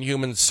Health and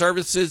Human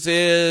Services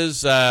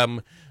is.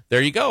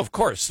 There you go. Of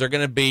course, they're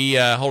going to be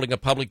holding a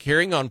public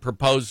hearing on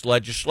proposed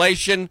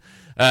legislation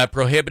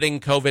prohibiting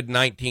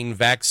COVID-19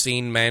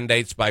 vaccine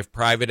mandates by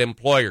private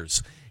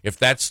employers. If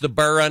that's the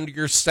burr under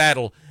your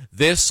saddle,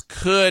 this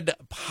could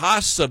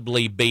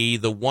possibly be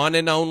the one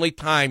and only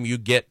time you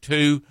get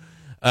to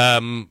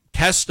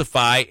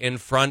testify in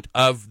front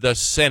of the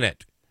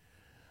Senate.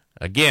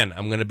 Again,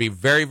 I'm going to be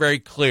very, very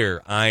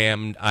clear.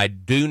 I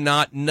do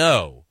not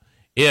know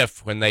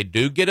if, when they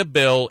do get a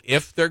bill,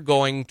 if they're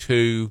going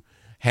to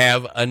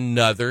have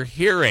another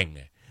hearing.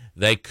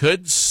 They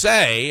could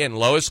say, and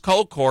Lois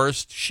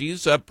Kolkhorst,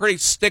 she's a pretty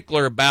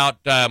stickler about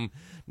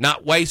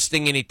not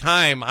wasting any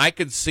time. I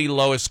could see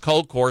Lois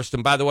Kolkhorst,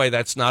 and by the way,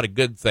 that's not a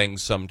good thing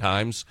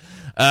sometimes.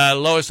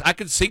 Lois, I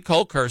could see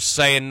Kolkhorst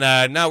saying,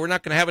 no, we're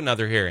not going to have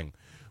another hearing.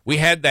 We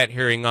had that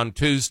hearing on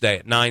Tuesday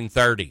at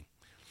 9:30.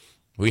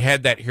 We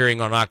had that hearing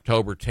on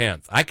October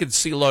 10th. I could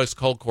see Lois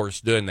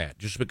Kolkhorst doing that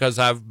just because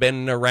I've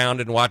been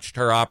around and watched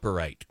her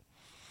operate.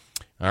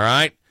 All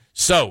right?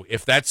 So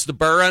if that's the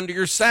burr under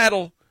your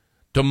saddle,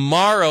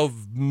 tomorrow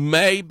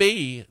may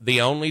be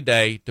the only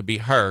day to be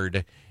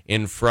heard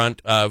in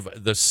front of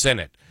the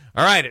Senate.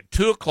 All right, at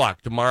 2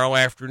 o'clock tomorrow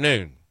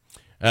afternoon,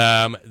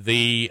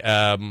 the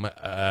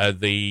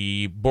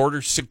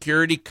Border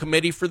Security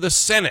Committee for the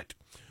Senate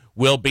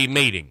will be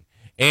meeting.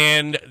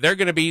 And they're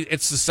going to be,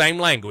 it's the same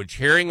language,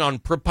 hearing on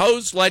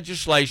proposed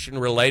legislation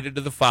related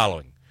to the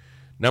following.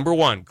 Number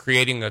one,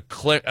 creating a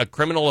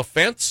criminal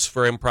offense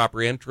for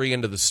improper entry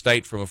into the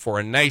state from a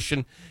foreign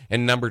nation.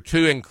 And number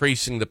two,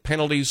 increasing the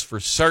penalties for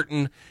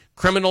certain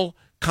criminal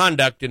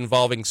conduct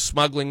involving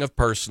smuggling of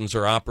persons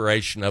or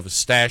operation of a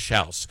stash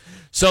house.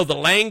 So the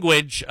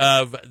language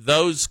of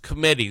those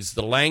committees,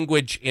 the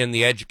language in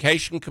the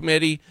Education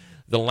Committee,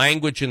 the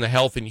language in the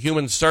Health and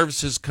Human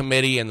Services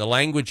Committee, and the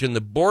language in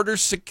the Border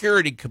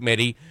Security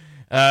Committee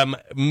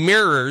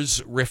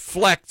reflects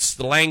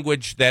the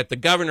language that the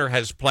governor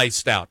has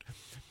placed out.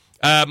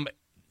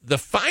 The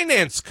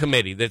Finance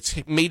Committee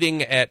that's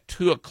meeting at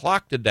 2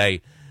 o'clock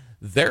today,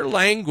 their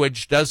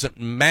language doesn't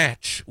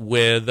match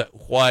with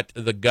what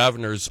the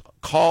governor's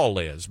call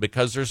is,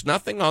 because there's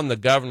nothing on the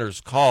governor's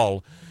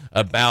call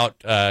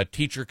about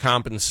teacher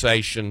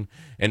compensation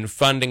and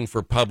funding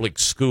for public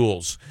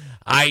schools.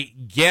 I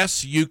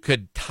guess you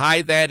could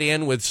tie that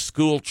in with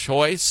school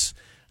choice.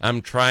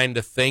 I'm trying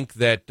to think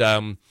that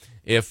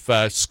if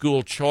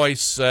school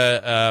choice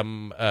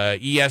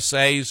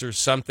ESAs or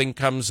something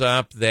comes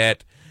up,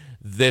 that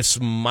this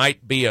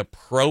might be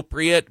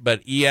appropriate,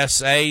 but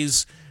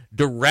ESAs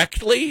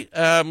directly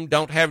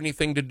don't have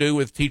anything to do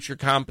with teacher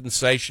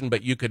compensation,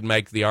 but you could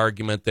make the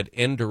argument that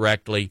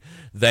indirectly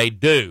they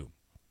do.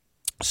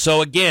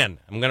 So again,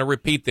 I'm going to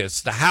repeat this.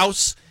 The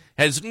House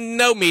has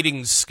no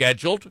meetings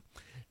scheduled,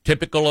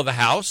 typical of the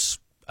House,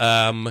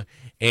 and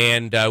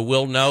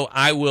we'll know.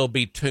 I will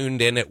be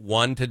tuned in at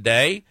 1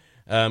 today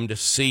to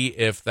see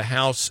if the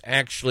House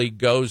actually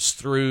goes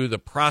through the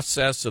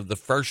process of the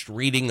first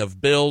reading of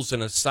bills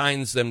and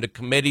assigns them to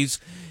committees.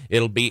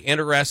 It'll be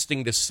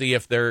interesting to see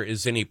if there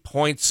is any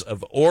points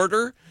of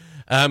order,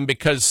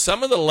 because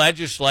some of the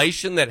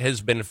legislation that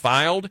has been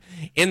filed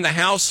in the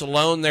House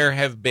alone, there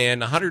have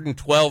been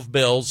 112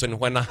 bills, and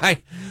when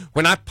I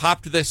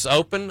popped this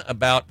open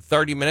about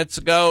 30 minutes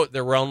ago,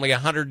 there were only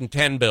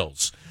 110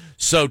 bills.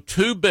 So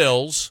 2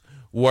 bills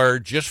were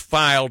just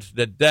filed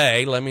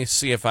today. Let me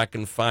see if I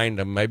can find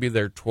them. Maybe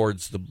they're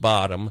towards the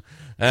bottom.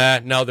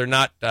 No, they're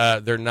not.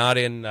 They're not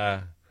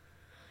in.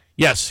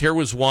 Yes, here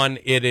was one.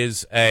 It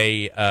is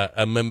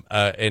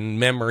in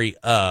memory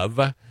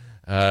of.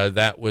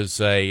 That was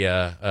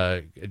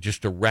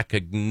just a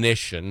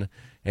recognition,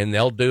 and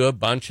they'll do a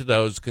bunch of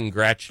those,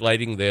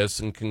 congratulating this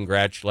and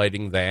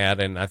congratulating that,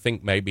 and I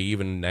think maybe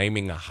even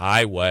naming a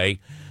highway.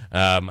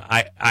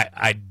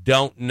 I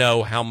don't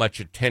know how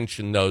much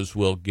attention those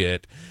will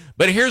get.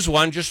 But here's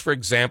one, just for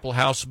example,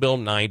 House Bill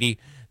 90,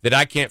 that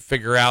I can't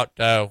figure out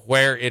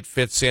where it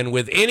fits in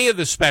with any of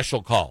the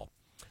special call.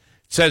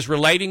 It says,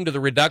 relating to the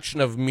reduction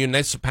of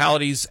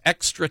municipalities'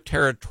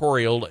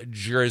 extraterritorial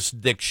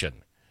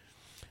jurisdiction.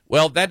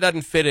 Well, that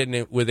doesn't fit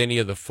in with any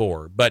of the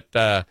four, but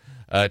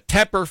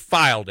Tepper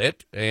filed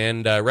it,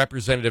 and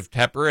Representative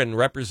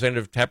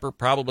Tepper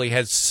probably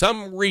has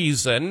some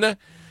reason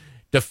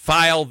to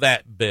file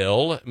that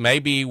bill.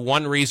 Maybe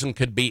one reason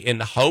could be in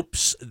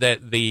hopes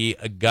that the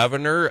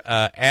governor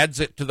adds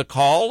it to the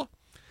call.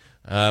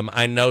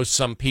 I know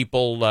some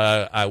people,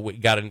 we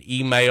got an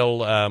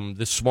email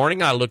this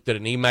morning. I looked at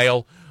an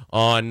email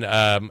on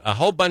a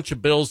whole bunch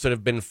of bills that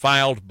have been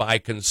filed by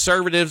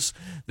conservatives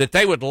that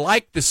they would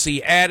like to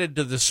see added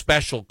to the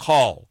special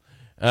call.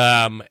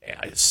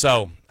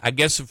 So I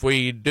guess if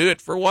we do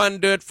it for one,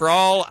 do it for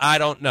all, I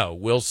don't know.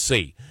 We'll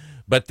see.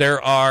 But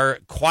there are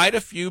quite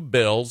a few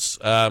bills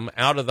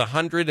out of the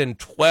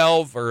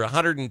 112 or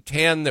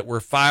 110 that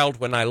were filed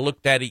when I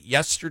looked at it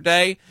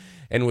yesterday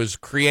and was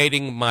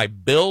creating my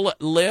bill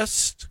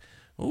list.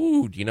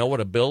 Ooh, do you know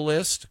what a bill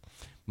list?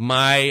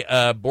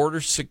 My border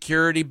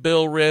security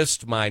bill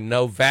list, my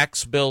no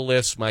vax bill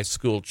list, my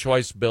school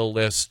choice bill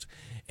list,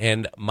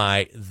 and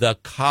my the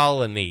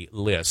colony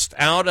list.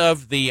 Out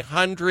of the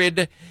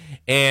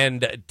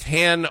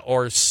 110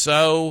 or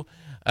so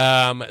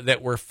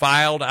that were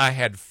filed. I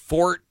had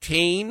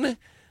 14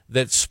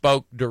 that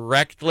spoke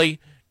directly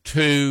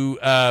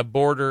to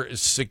border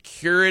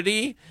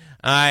security.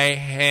 I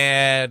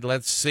had,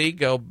 let's see,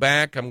 go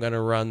back. I'm going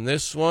to run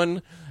this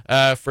one.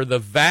 For the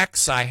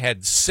vax, I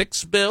had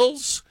 6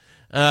 bills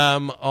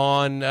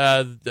on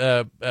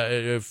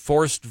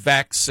forced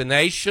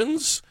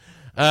vaccinations.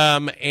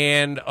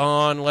 And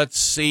on, let's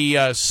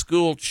see,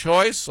 school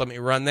choice. Let me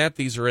run that.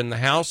 These are in the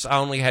House. I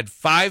only had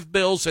 5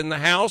 bills in the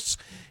House,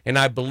 and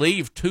I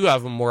believe 2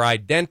 of them were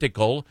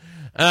identical.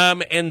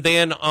 And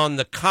then on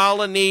the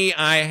colony,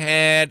 I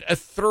had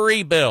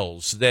 3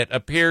 bills that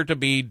appear to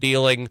be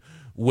dealing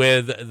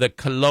with the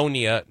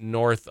Colonia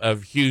north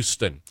of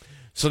Houston.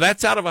 So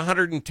that's out of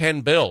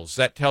 110 bills.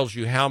 That tells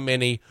you how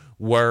many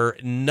were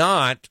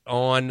not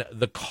on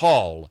the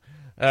call.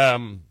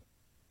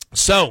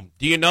 So,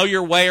 do you know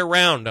your way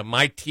around a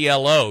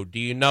MyTLO? Do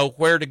you know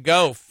where to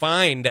go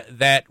find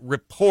that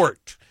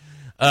report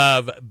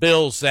of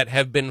bills that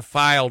have been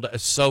filed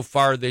so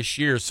far this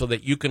year so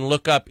that you can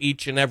look up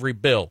each and every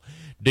bill?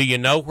 Do you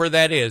know where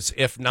that is?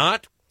 If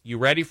not, you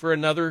ready for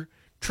another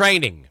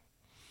training?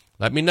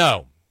 Let me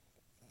know.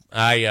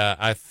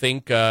 I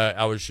think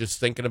I was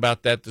just thinking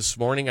about that this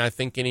morning. I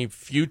think any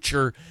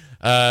future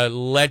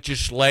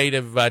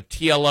legislative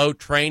TLO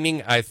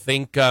training, I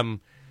think I'm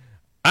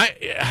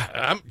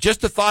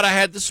just a thought I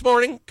had this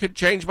morning could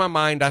change my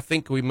mind. I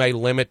think we may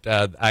limit.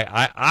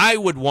 I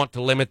would want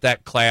to limit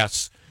that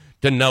class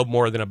to no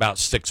more than about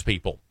 6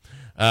 people.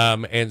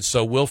 And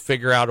so we'll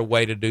figure out a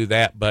way to do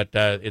that. But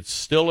it's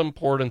still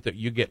important that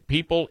you get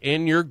people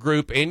in your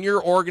group, in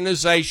your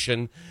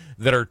organization,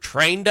 that are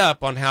trained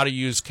up on how to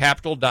use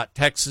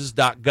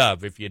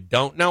capital.texas.gov. If you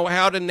don't know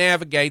how to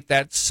navigate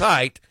that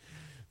site,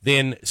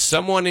 then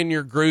someone in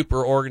your group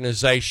or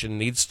organization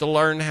needs to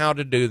learn how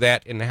to do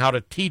that and how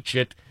to teach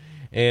it.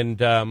 And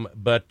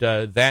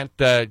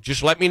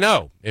just let me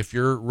know if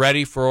you're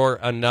ready for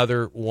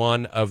another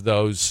one of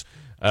those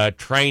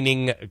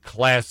training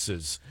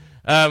classes.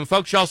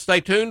 Folks, y'all stay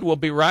tuned. We'll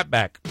be right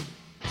back.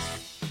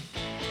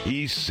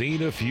 He's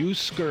seen a few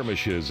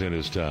skirmishes in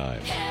his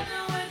time.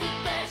 Kevin with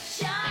the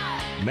best shot.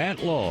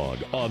 Matt Long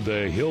on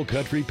the Hill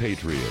Country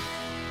Patriot.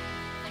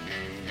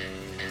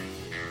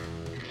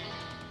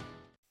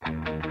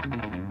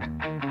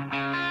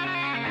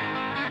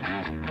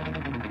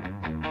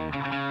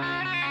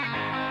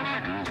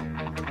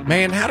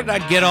 Man, how did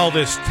I get all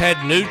this Ted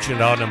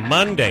Nugent on a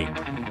Monday?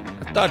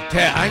 I thought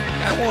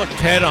I want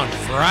Ted on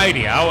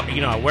Friday.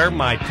 I wear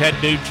my Ted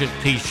Nugent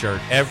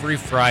T-shirt every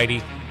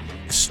Friday.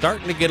 It's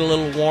starting to get a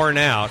little worn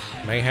out.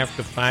 May have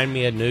to find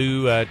me a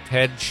new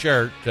Ted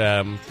shirt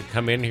to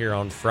come in here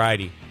on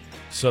Friday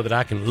so that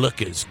I can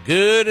look as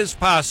good as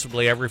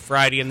possibly every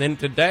Friday. And then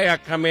today I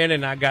come in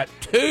and I got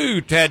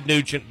 2 Ted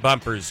Nugent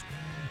bumpers.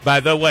 By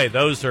the way,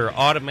 those are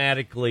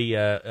automatically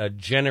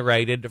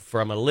generated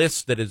from a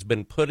list that has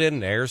been put in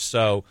there.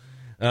 So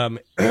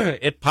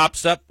it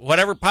pops up.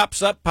 Whatever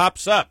pops up,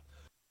 pops up.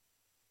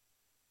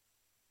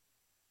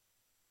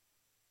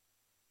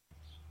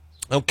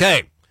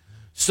 Okay.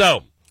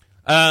 So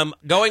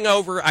going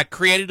over, I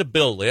created a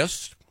bill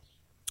list,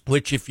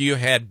 which if you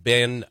had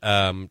been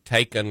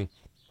taken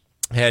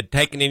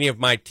any of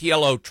my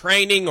TLO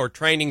training or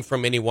training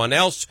from anyone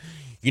else,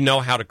 you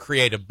know how to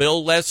create a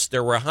bill list.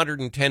 There were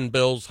 110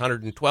 bills,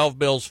 112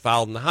 bills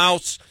filed in the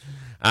House.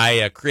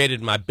 I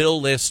created my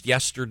bill list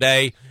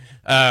yesterday,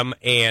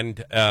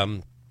 and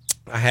I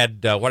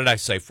had,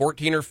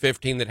 14 or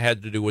 15 that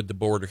had to do with the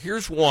border.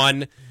 Here's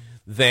one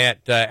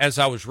that, as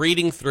I was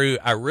reading through,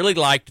 I really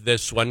liked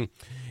this one.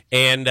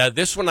 And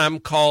this one I'm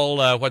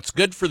called, What's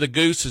Good for the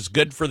Goose is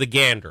Good for the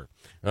Gander.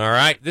 All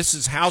right, this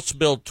is House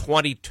Bill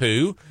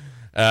 22.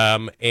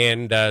 So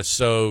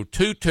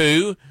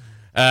 2-2.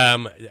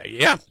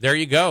 Yeah, there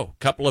you go.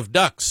 Couple of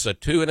ducks, a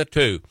 2 and a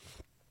 2.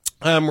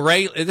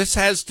 This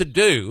has to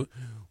do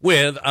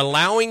with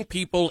allowing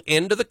people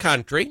into the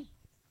country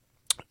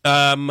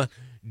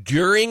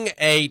during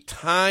a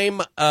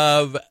time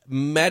of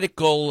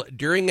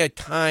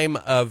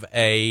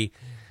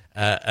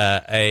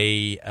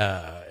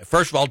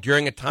first of all,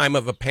 during a time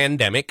of a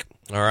pandemic.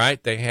 All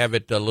right, they have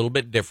it a little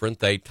bit different.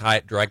 They tie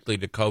it directly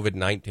to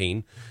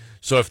COVID-19.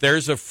 So if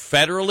there's a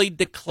federally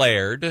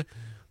declared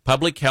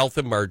public health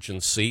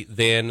emergency,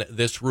 then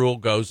this rule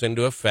goes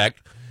into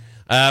effect.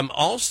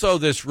 Also,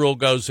 this rule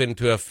goes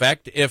into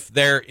effect if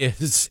there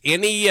is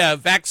any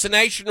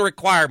vaccination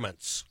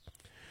requirements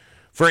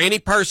for any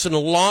person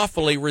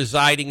lawfully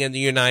residing in the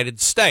United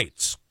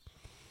States.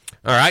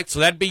 All right, so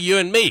that'd be you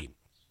and me.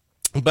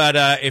 But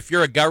if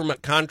you're a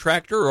government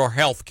contractor or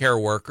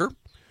healthcare worker,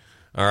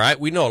 all right,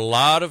 we know a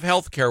lot of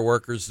healthcare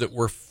workers that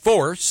were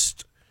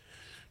forced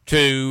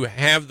to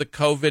have the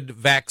COVID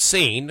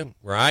vaccine,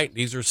 right?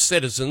 These are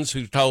citizens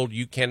who told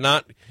you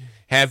cannot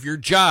have your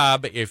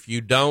job if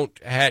you don't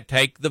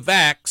take the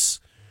vax,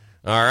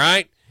 all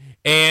right?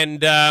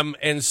 And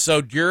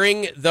so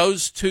during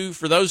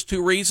for those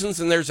two reasons,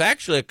 and there's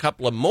actually a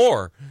couple of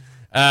more,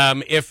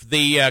 if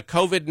the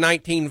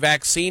COVID-19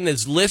 vaccine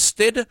is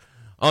listed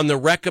on the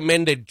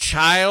recommended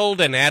child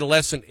and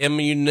adolescent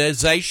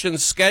immunization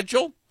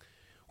schedule,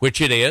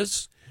 which it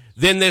is,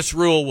 then this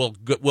rule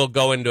will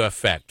go into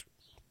effect.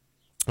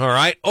 All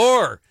right?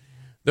 Or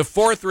the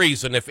fourth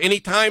reason, if any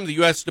time the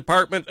U.S.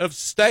 Department of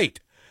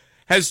State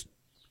has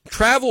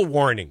travel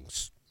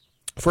warnings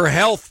for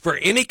health for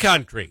any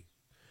country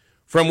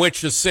from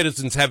which the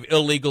citizens have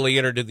illegally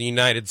entered in the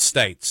United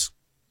States.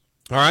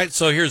 All right,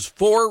 so here's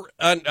four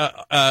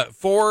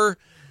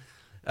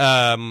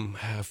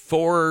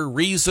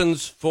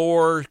reasons,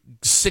 four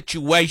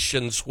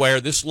situations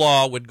where this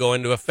law would go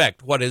into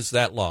effect. What is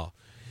that law?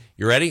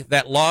 You ready?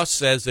 That law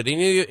says that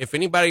if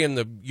anybody in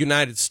the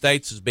United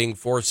States is being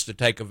forced to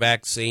take a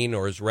vaccine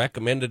or is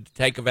recommended to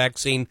take a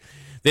vaccine,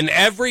 then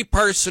every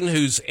person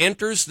who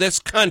enters this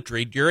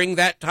country during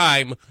that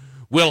time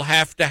will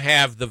have to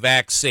have the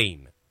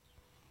vaccine.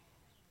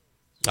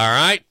 All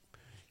right?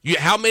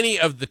 How many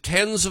of the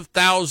tens of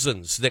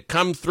thousands that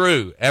come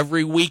through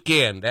every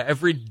weekend,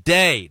 every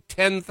day,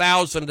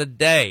 10,000 a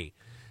day,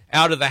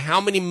 out of the how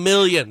many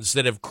millions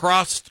that have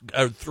crossed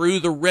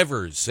through the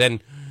rivers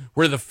and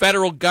where the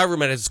federal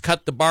government has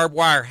cut the barbed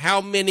wire, how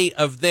many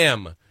of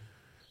them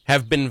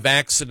have been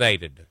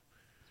vaccinated?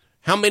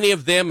 How many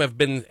of them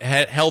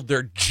have held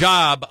their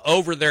job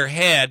over their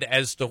head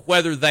as to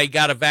whether they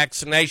got a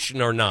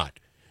vaccination or not?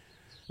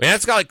 I mean,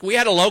 that's like we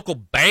had a local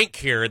bank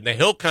here in the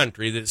Hill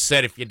Country that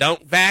said if you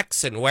don't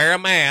vax and wear a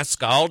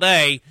mask all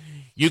day,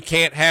 you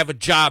can't have a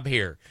job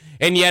here.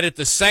 And yet at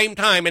the same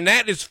time, and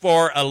that is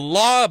for a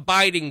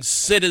law-abiding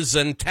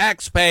citizen,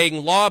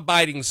 tax-paying,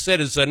 law-abiding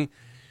citizen,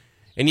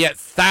 and yet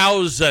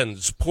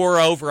thousands pour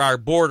over our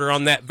border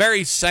on that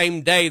very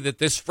same day that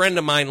this friend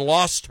of mine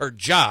lost her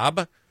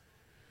job.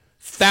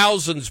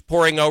 Thousands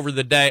pouring over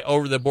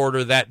the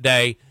border that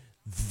day.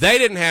 They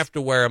didn't have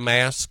to wear a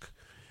mask.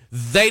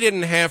 They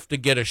didn't have to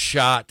get a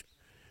shot.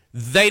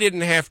 They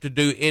didn't have to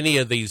do any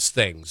of these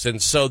things.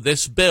 And so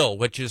this bill,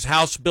 which is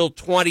House Bill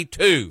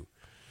 22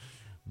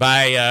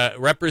 by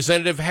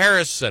Representative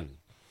Harrison,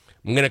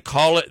 I'm going to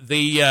call it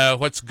the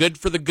what's good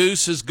for the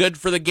goose is good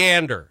for the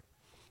gander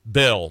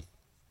bill,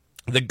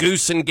 the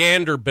goose and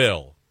gander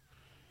bill.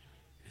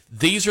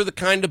 These are the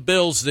kind of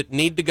bills that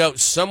need to go.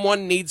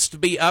 Someone needs to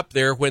be up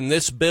there when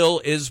this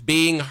bill is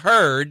being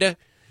heard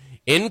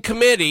in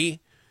committee,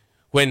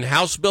 when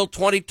House Bill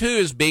 22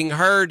 is being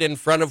heard in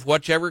front of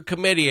whichever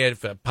committee,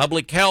 if a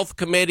public health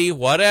committee,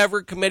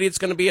 whatever committee it's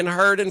going to be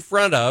heard in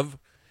front of.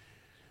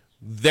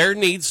 There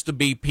needs to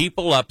be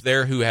people up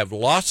there who have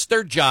lost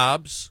their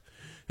jobs,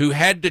 who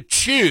had to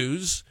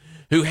choose,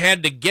 who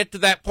had to get to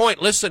that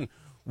point. Listen,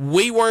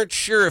 we weren't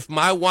sure if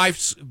my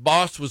wife's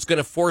boss was going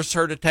to force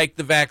her to take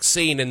the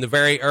vaccine in the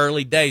very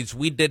early days.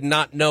 We did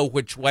not know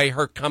which way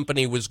her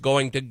company was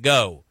going to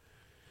go.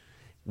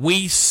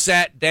 We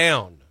sat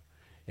down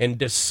and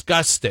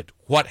discussed it.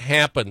 What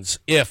happens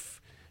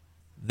if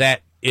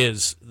that's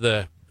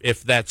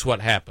what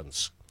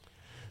happens?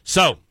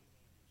 So,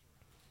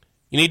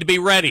 you need to be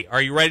ready.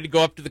 Are you ready to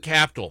go up to the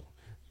Capitol?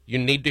 You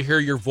need to hear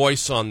your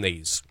voice on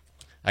these.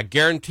 I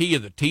guarantee you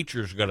the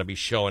teachers are going to be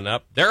showing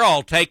up. They're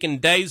all taking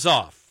days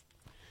off.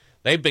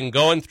 They've been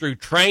going through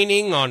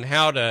training on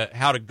how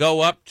to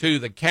go up to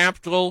the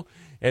Capitol,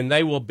 and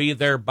they will be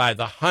there by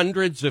the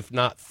hundreds, if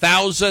not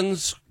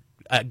thousands,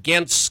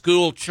 against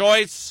school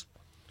choice.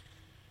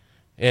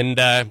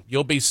 And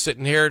you'll be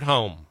sitting here at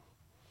home.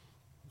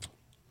 I'm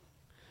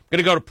going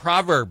to go to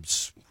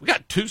Proverbs. We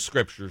got two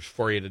scriptures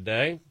for you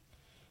today.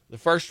 The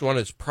first one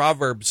is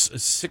Proverbs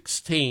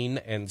 16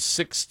 and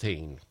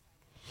 16.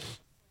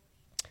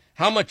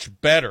 How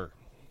much better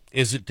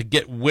is it to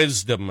get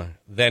wisdom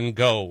than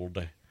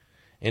gold,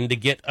 and to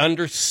get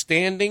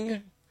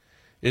understanding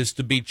is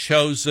to be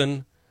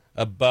chosen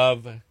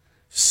above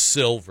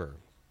silver.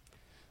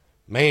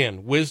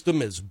 Man,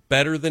 wisdom is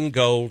better than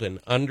gold, and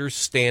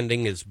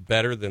understanding is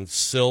better than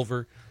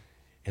silver.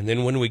 And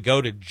then when we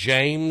go to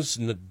James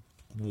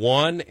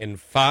 1 and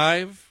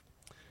 5,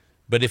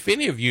 but if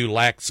any of you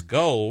lacks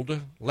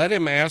gold, let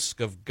him ask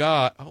of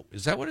God. Oh,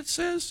 is that what it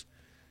says?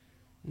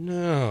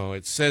 No,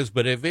 it says,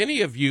 but if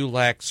any of you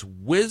lacks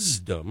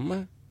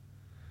wisdom,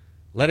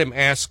 let him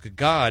ask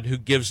God, who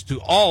gives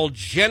to all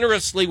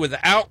generously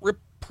without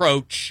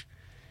reproach,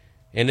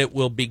 and it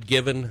will be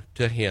given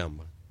to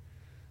him.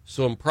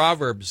 So in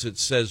Proverbs, it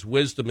says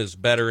wisdom is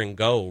better than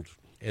gold.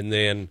 And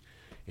then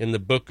in the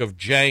book of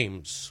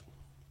James,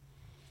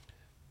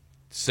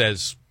 it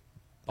says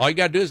all you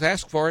got to do is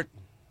ask for it.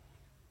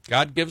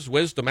 God gives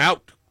wisdom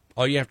out.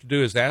 All you have to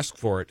do is ask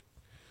for it.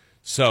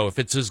 So if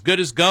it's as good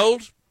as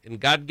gold and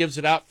God gives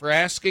it out for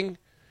asking,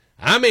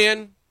 I'm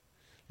in.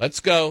 Let's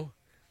go.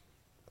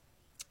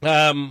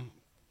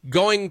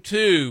 Going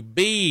to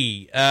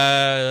be,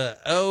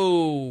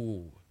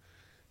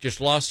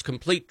 just lost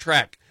complete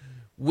track.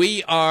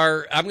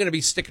 I'm going to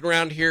be sticking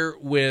around here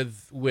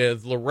with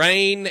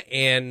Lorraine,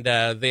 and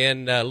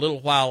then a little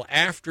while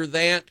after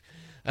that,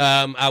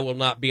 I will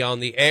not be on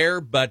the air,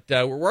 but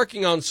we're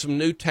working on some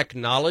new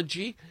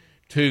technology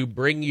to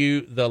bring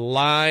you the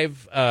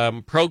live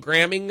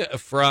programming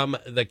from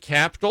the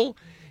Capitol.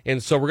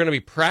 And so we're going to be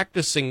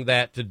practicing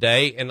that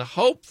today, and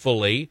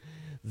hopefully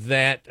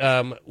that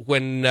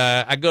when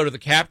I go to the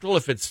Capitol,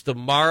 if it's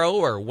tomorrow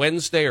or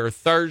Wednesday or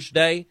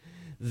Thursday,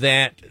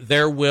 that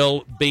there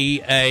will be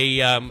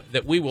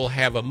that we will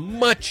have a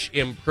much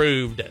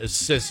improved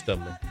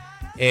system.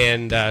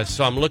 And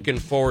so I'm looking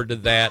forward to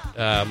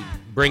that,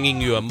 bringing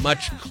you a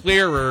much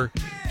clearer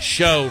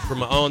show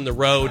from On the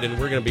Road, and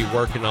we're going to be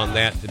working on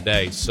that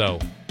today. So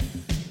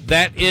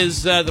that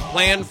is the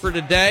plan for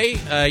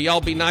today.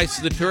 Y'all be nice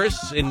to the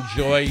tourists.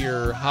 Enjoy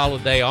your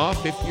holiday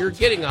off if you're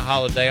getting a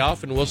holiday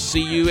off, and we'll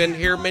see you in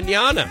here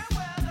mañana.